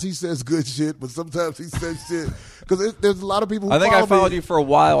 Sometimes he says good shit, but sometimes he says shit. Because there's a lot of people who I followed you for a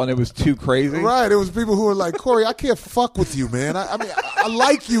while, and it was too crazy. Right. There was people who were like, Corey, I can't fuck with you, man. I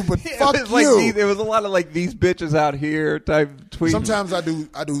like you, but fuck you. There was a lot of like these bitches out here type tweets. Sometimes I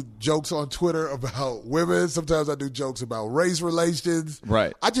do jokes on Twitter about women. Sometimes I do jokes about race relations.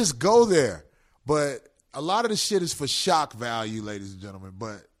 Right. I just go there. But a lot of the shit is for shock value, ladies and gentlemen.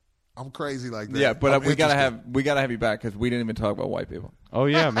 But I'm crazy like that. Yeah, but we gotta have you back because we didn't even talk about white people. Oh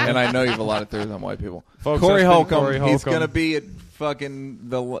yeah, man. And I know you have a lot of theories on white people. Folks, Corey Holcomb, he's gonna be at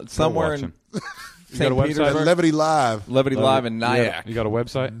fucking somewhere in You got a St. website? Petersburg. Levity Live. Levity Live in Nyack. You got a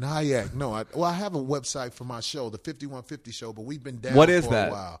website? Nyack. No, I have a website for my show, the 5150 Show, but we've been down What is for that?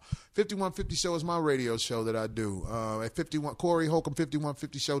 a while. 5150 Show is my radio show that I do. At 51 Corey Holcomb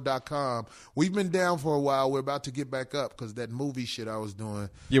 5150show.com. We've been down for a while. We're about to get back up because that movie shit I was doing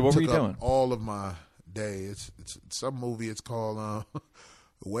What were took you up doing? all of my day. It's some movie. It's called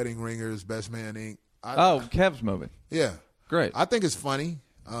Wedding Ringers, Best Man Inc. Kev's movie. Yeah. Great. I think it's funny.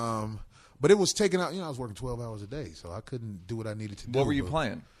 But it was taken out. I was working 12 hours a day, so I couldn't do what I needed to do. What were you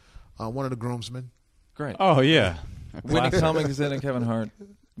playing? One of the groomsmen. Great. Oh, yeah. Winnie Cummings in and Kevin Hart.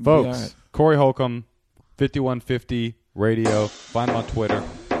 Folks, All right. Corey Holcomb, 5150 Radio. Find him on Twitter.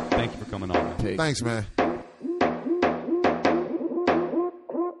 Thank you for coming on. Thanks, man.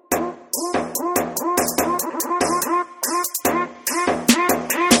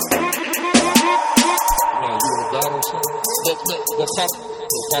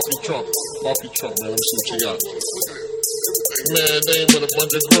 Pop your trunk, man. Let me see what you got. Man, they ain't but a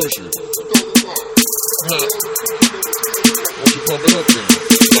bunch of groceries. Huh. Why don't you pump it up then?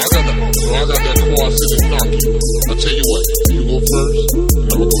 I got that Quad City Knocky. I'll tell you what. You go first,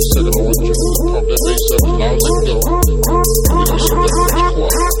 and I'm going to go second on you. Pump that bass up as loud as it can go. We're going to shoot that first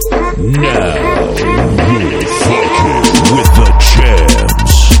quad. Now you're fucking with the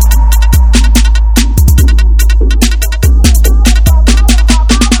jams.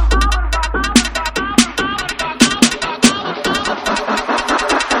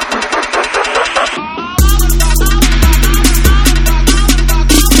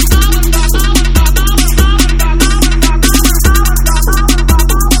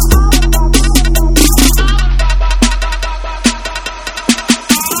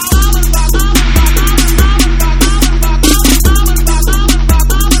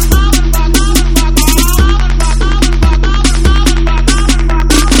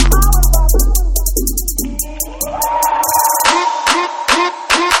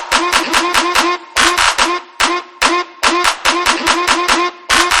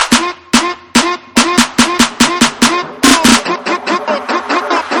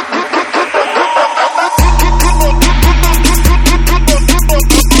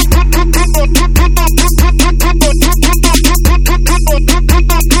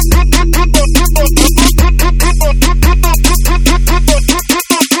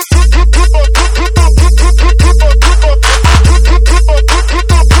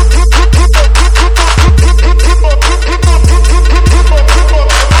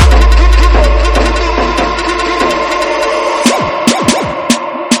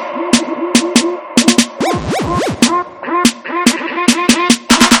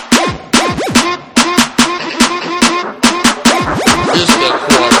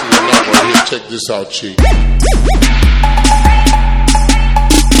 Check this out, Chief.